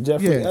a true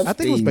story. Yeah, I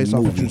think it was based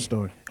off a true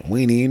story.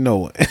 We didn't even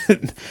know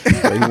it.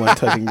 So he wasn't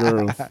touching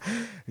girls.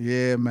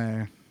 Yeah,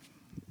 man.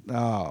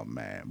 Oh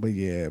man,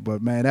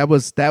 but man,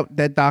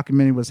 that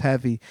documentary was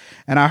heavy,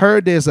 and I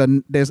heard there's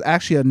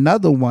actually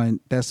another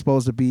one that's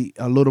supposed to be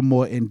a little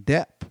more in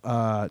depth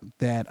that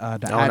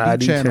the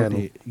ID channel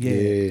did.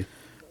 Yeah,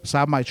 so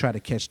I might try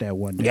to catch that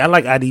one day. Yeah, I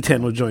like ID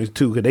channel joints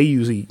too because they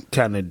usually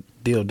kind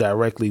of deal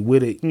directly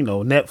with it. You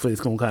know,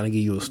 Netflix gonna kind of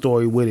give you a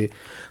story with it,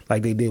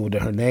 like they did with the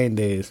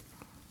Hernandez,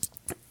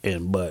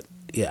 but.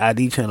 Yeah,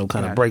 ID channel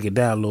kind of break it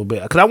down a little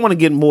bit because I want to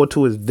get more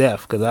to his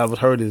death because I've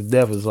heard his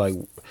death is like.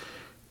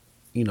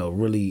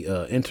 Really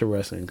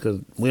interesting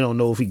because we don't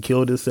know if he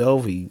killed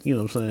himself. He, you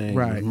know what I'm saying?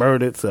 Right. He was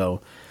murdered.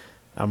 So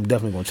I'm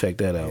definitely going to check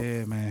that out.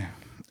 Yeah, man.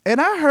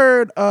 And I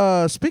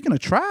heard, speaking of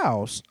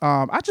trials,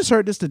 I just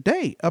heard this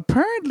today.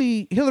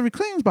 Apparently, Hillary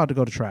Clinton's about to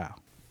go to trial.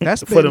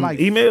 That's been for them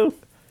emails?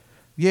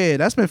 Yeah,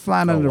 that's been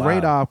flying under the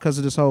radar because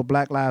of this whole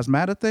Black Lives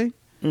Matter thing.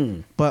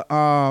 But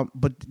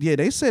yeah,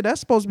 they said that's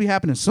supposed to be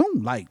happening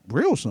soon, like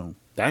real soon.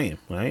 Damn,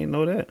 I didn't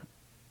know that.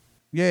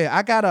 Yeah,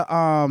 I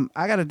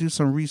gotta do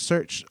some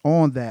research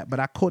on that, but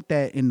I caught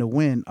that in the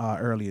wind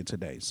earlier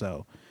today.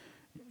 So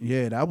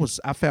yeah,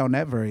 I found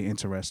that very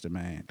interesting,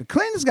 man. The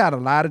Clintons got a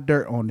lot of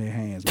dirt on their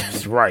hands, man.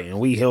 That's right, and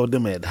we held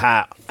them at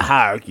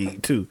hierarchy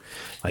too.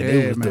 Like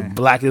they was the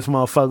blackest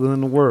motherfuckers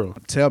in the world.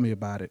 Tell me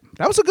about it.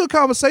 That was a good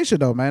conversation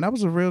though, man. That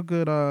was a real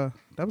good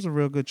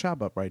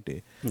chop up right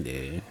there.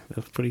 Yeah,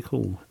 that's pretty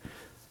cool.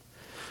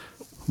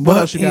 What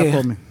else you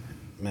got for me?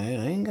 Man,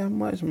 I ain't got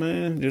much,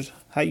 man. Just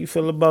how you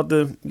feel about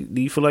do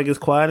you feel like it's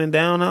quieting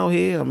down out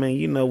here? I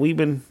mean, we've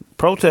been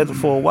protesting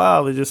for a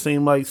while. It just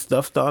seemed like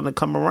stuff starting to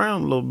come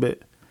around a little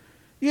bit.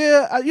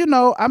 Yeah,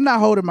 I'm not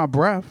holding my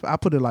breath. I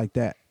put it like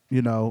that.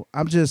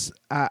 I'm just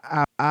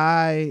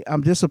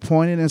I'm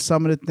disappointed in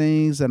some of the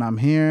things that I'm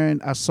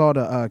hearing. I saw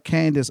the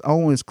Candace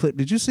Owens clip.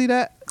 Did you see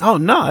that? Oh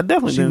no, I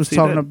definitely didn't see that. She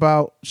was talking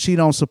about she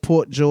don't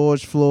support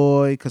George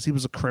Floyd because he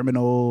was a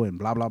criminal and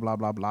blah blah blah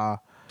blah blah.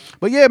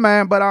 But yeah,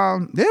 man.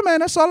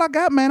 That's all I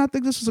got, man. I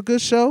think this was a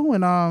good show,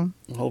 and I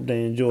hope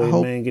they enjoy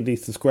it, man. Get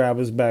these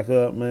subscribers back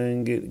up,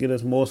 man. Get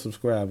us more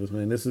subscribers,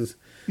 man. This is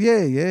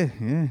yeah.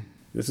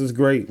 This is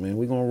great, man.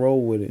 We're gonna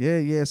roll with it.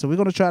 Yeah. So we're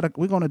gonna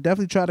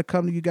definitely try to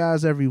come to you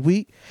guys every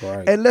week.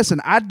 Right. And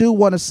listen, I do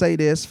want to say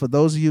this for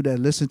those of you that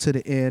listen to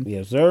the end.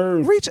 Yes,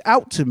 sir. Reach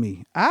out to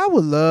me. I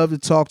would love to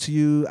talk to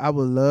you. I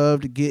would love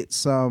to get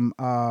some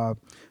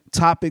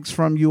topics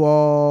from you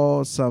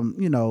all, some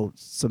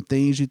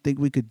things you think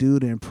we could do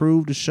to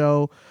improve the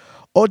show,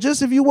 or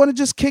just if you want to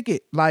just kick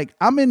it. Like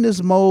I'm in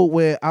this mode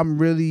where I'm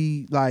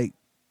really like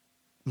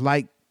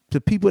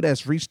the people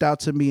that's reached out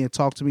to me and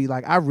talked to me,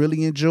 like I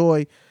really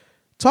enjoy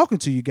talking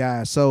to you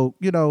guys. So,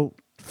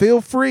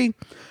 feel free.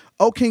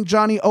 King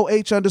Jonny,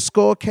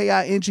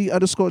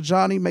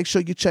 OH_KING_Johnny. Make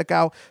sure you check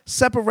out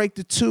Separate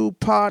the Two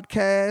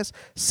podcast,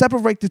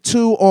 Separate the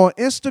Two on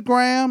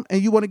Instagram.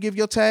 And you want to give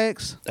your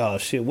tags? Oh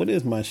shit, what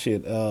is my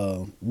shit?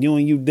 You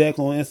and you Dek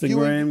on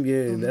Instagram.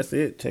 Yeah, that's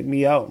it. Check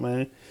me out,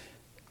 man.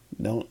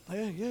 Yeah.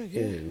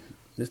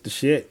 It's the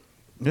shit.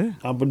 Yeah.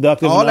 I'm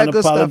productive all and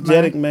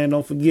unapologetic, stuff, man.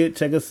 Don't forget,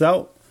 check us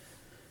out.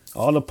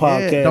 All the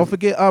podcasts. Yeah, don't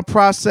forget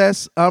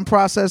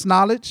unprocessed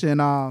knowledge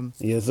and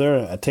yes,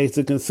 sir. I Taste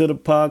to Consider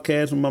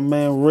podcast with my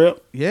man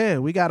Rip. Yeah,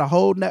 we got a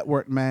whole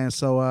network, man.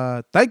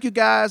 So thank you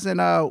guys,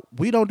 and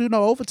we don't do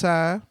no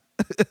overtime.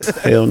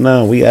 Hell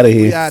no, we out of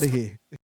here.